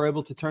hopefully we were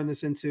able to turn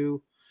this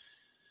into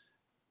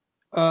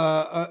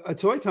a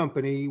toy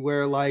company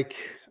where, like,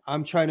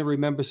 I'm trying to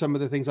remember some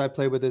of the things I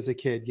played with as a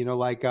kid,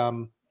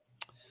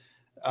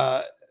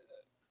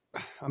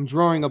 I'm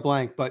drawing a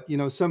blank, but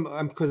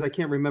because I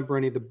can't remember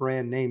any of the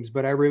brand names,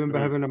 but I remember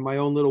having my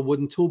own little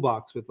wooden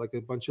toolbox with like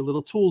a bunch of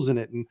little tools in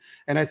it. And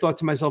I thought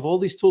to myself, all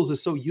these tools are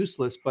so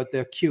useless, but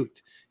they're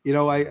cute.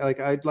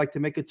 I'd like to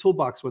make a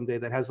toolbox one day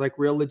that has like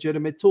real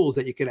legitimate tools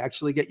that you could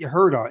actually get your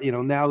hurt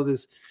on. Now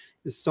there's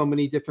so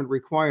many different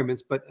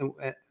requirements, but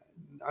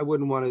I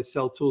wouldn't want to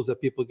sell tools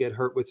that people get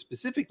hurt with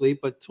specifically,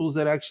 but tools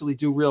that actually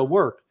do real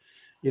work,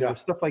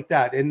 stuff like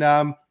that. And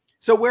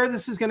So where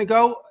this is going to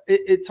go,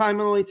 time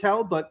will only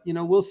tell, but, you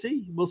know, we'll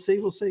see.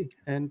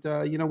 And,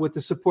 you know, with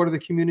the support of the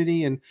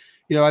community, and,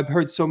 you know, I've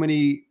heard so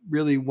many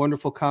really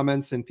wonderful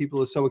comments, and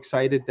people are so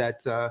excited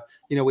that,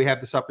 you know, we have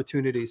this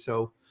opportunity.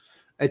 So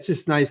it's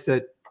just nice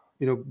that,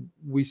 you know,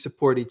 we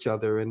support each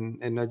other.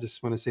 And I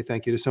just want to say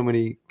thank you to so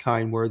many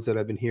kind words that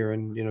I've been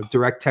hearing, you know,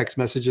 direct text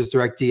messages,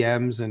 direct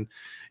DMs. And,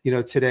 you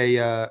know, today,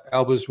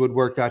 Elba's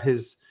Woodwork got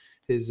his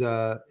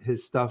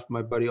stuff.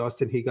 My buddy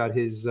Austin, he got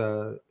his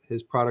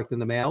product in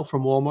the mail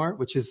from Walmart,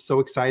 which is so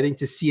exciting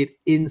to see it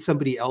in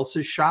somebody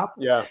else's shop.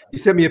 Yeah. He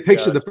sent me a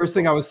picture. Yeah, the first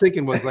thing I was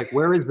thinking was like,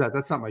 where is that?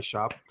 That's not my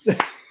shop.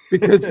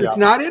 Because it's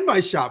not in my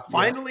shop.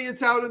 Finally,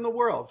 it's out in the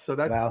world. So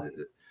that's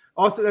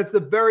also, that's the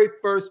very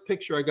first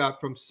picture I got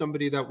from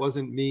somebody that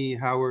wasn't me,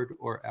 Howard,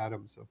 or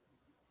Adam. So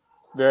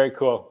very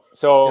cool.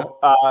 So,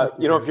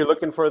 you know, if you're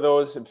looking for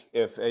those,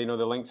 if you know,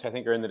 the links I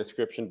think are in the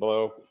description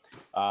below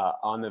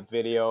on the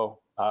video.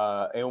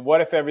 And what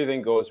if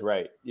everything goes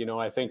right? You know,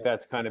 I think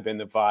that's kind of been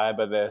the vibe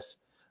of this,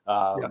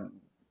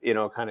 you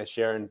know, kind of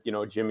sharing, you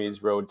know,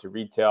 Jimmy's road to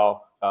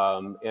retail,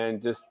 and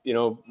just, you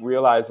know,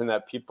 realizing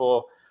that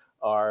people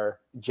are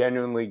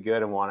genuinely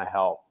good and want to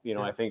help. You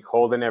know, I think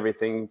holding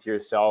everything to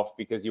yourself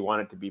because you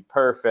want it to be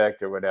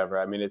perfect or whatever,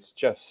 I mean, it's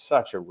just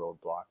such a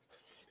roadblock.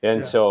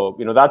 And so,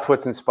 you know, that's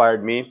what's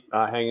inspired me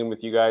hanging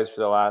with you guys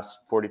for the last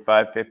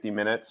 45, 50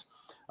 minutes.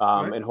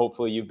 And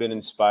hopefully you've been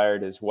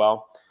inspired as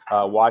well,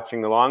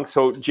 watching along.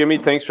 So Jimmy,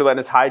 thanks for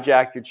letting us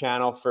hijack your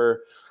channel for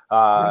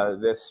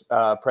this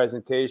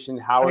presentation.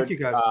 Howard, thank you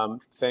guys.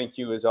 Thank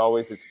you as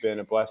always. It's been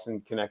a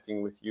blessing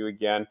connecting with you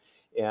again.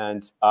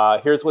 And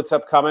here's what's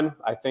upcoming.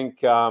 I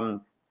think the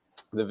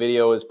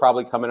video is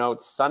probably coming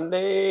out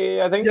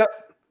Sunday, I think. Yep.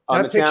 On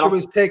that the picture channel.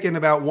 was taken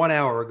about 1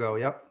 hour ago.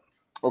 Yep.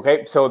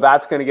 Okay, so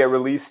that's going to get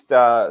released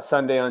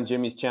Sunday on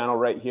Jimmy's channel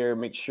right here.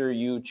 Make sure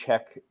you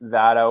check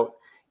that out.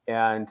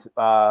 And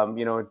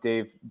you know,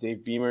 Dave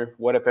Beamer,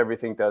 what if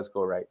everything does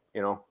go right?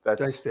 You know,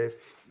 that's thanks, Dave.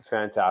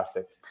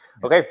 Fantastic.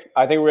 Okay,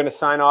 I think we're going to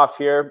sign off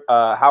here.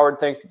 Howard,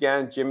 thanks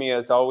again. Jimmy,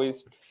 as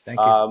always. Thank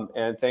you.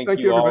 And thank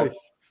you all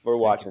for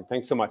watching.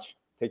 Thanks so much.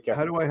 Take care.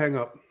 How do I hang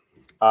up?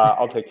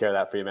 I'll take care of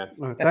that for you,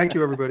 man. Thank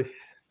you, everybody.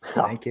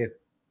 Thank you.